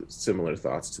thinks similar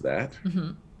thoughts to that.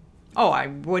 Mm-hmm. Oh, I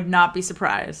would not be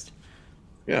surprised.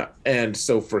 Yeah. And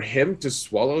so for him to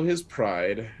swallow his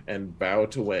pride and bow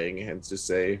to Wang and to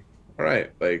say, all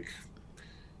right, like,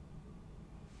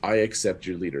 I accept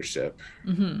your leadership.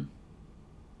 Mm-hmm.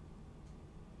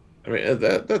 I mean,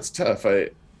 that's tough. I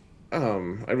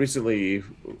recently,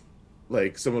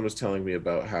 like, someone was telling me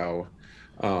about how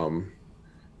um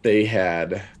they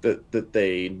had that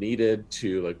they needed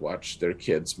to like watch their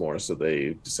kids more, so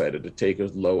they decided to take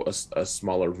a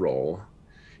smaller role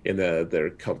in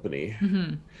their company.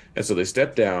 Mm-hmm. And so they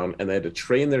stepped down and they had to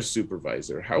train their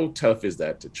supervisor. How tough is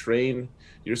that, to train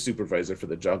your supervisor for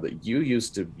the job that you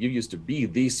used to be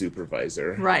the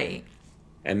supervisor, Right.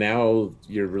 and now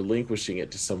you're relinquishing it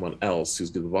to someone else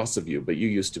who's the boss of you, but you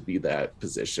used to be that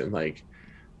position. Like,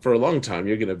 for a long time,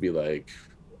 you're going to be like,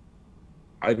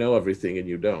 I know everything and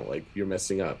you don't. Like, you're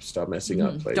messing up. Stop messing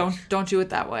Mm-hmm. up. Like, Don't do it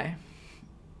that way.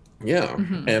 yeah.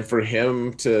 Mm-hmm. And for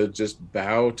him to just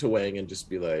bow to Wang and just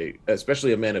be like,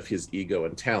 especially a man of his ego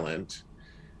and talent,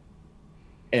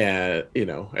 and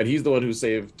he's the one who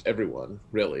saved everyone,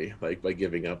 really, like, by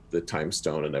giving up the time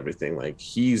stone and everything. Like,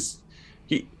 he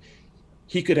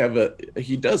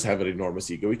he does have an enormous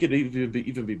ego. He could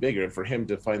even be bigger. And for him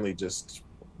to finally just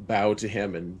bow to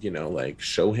him and like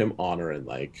show him honor and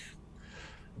like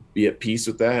be at peace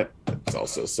with that, it's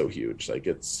also so huge. Like,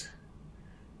 it's,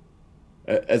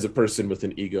 as a person with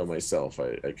an ego myself,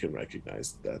 I can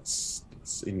recognize that's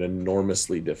an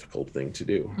enormously difficult thing to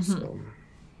do. Mm-hmm.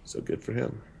 So good for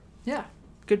him. Yeah.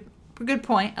 Good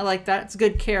point. I like that. It's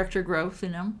good character growth, you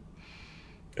know.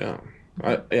 Yeah.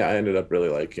 I ended up really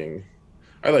liking.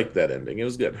 I liked that ending. It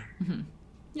was good. Mm-hmm.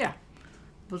 Yeah.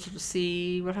 We'll just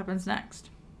see what happens next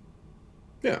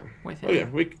Yeah. with Oh him.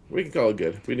 yeah. We can call it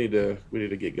good. We need to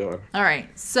get going. All right.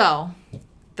 So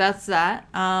that's that.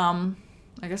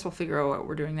 I guess we'll figure out what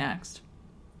we're doing next.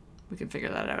 We can figure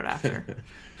that out after.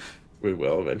 We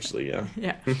will eventually. Yeah.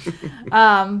 Yeah.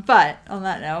 But on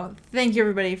that note, thank you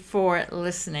everybody for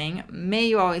listening. May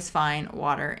you always find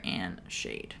water and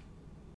shade.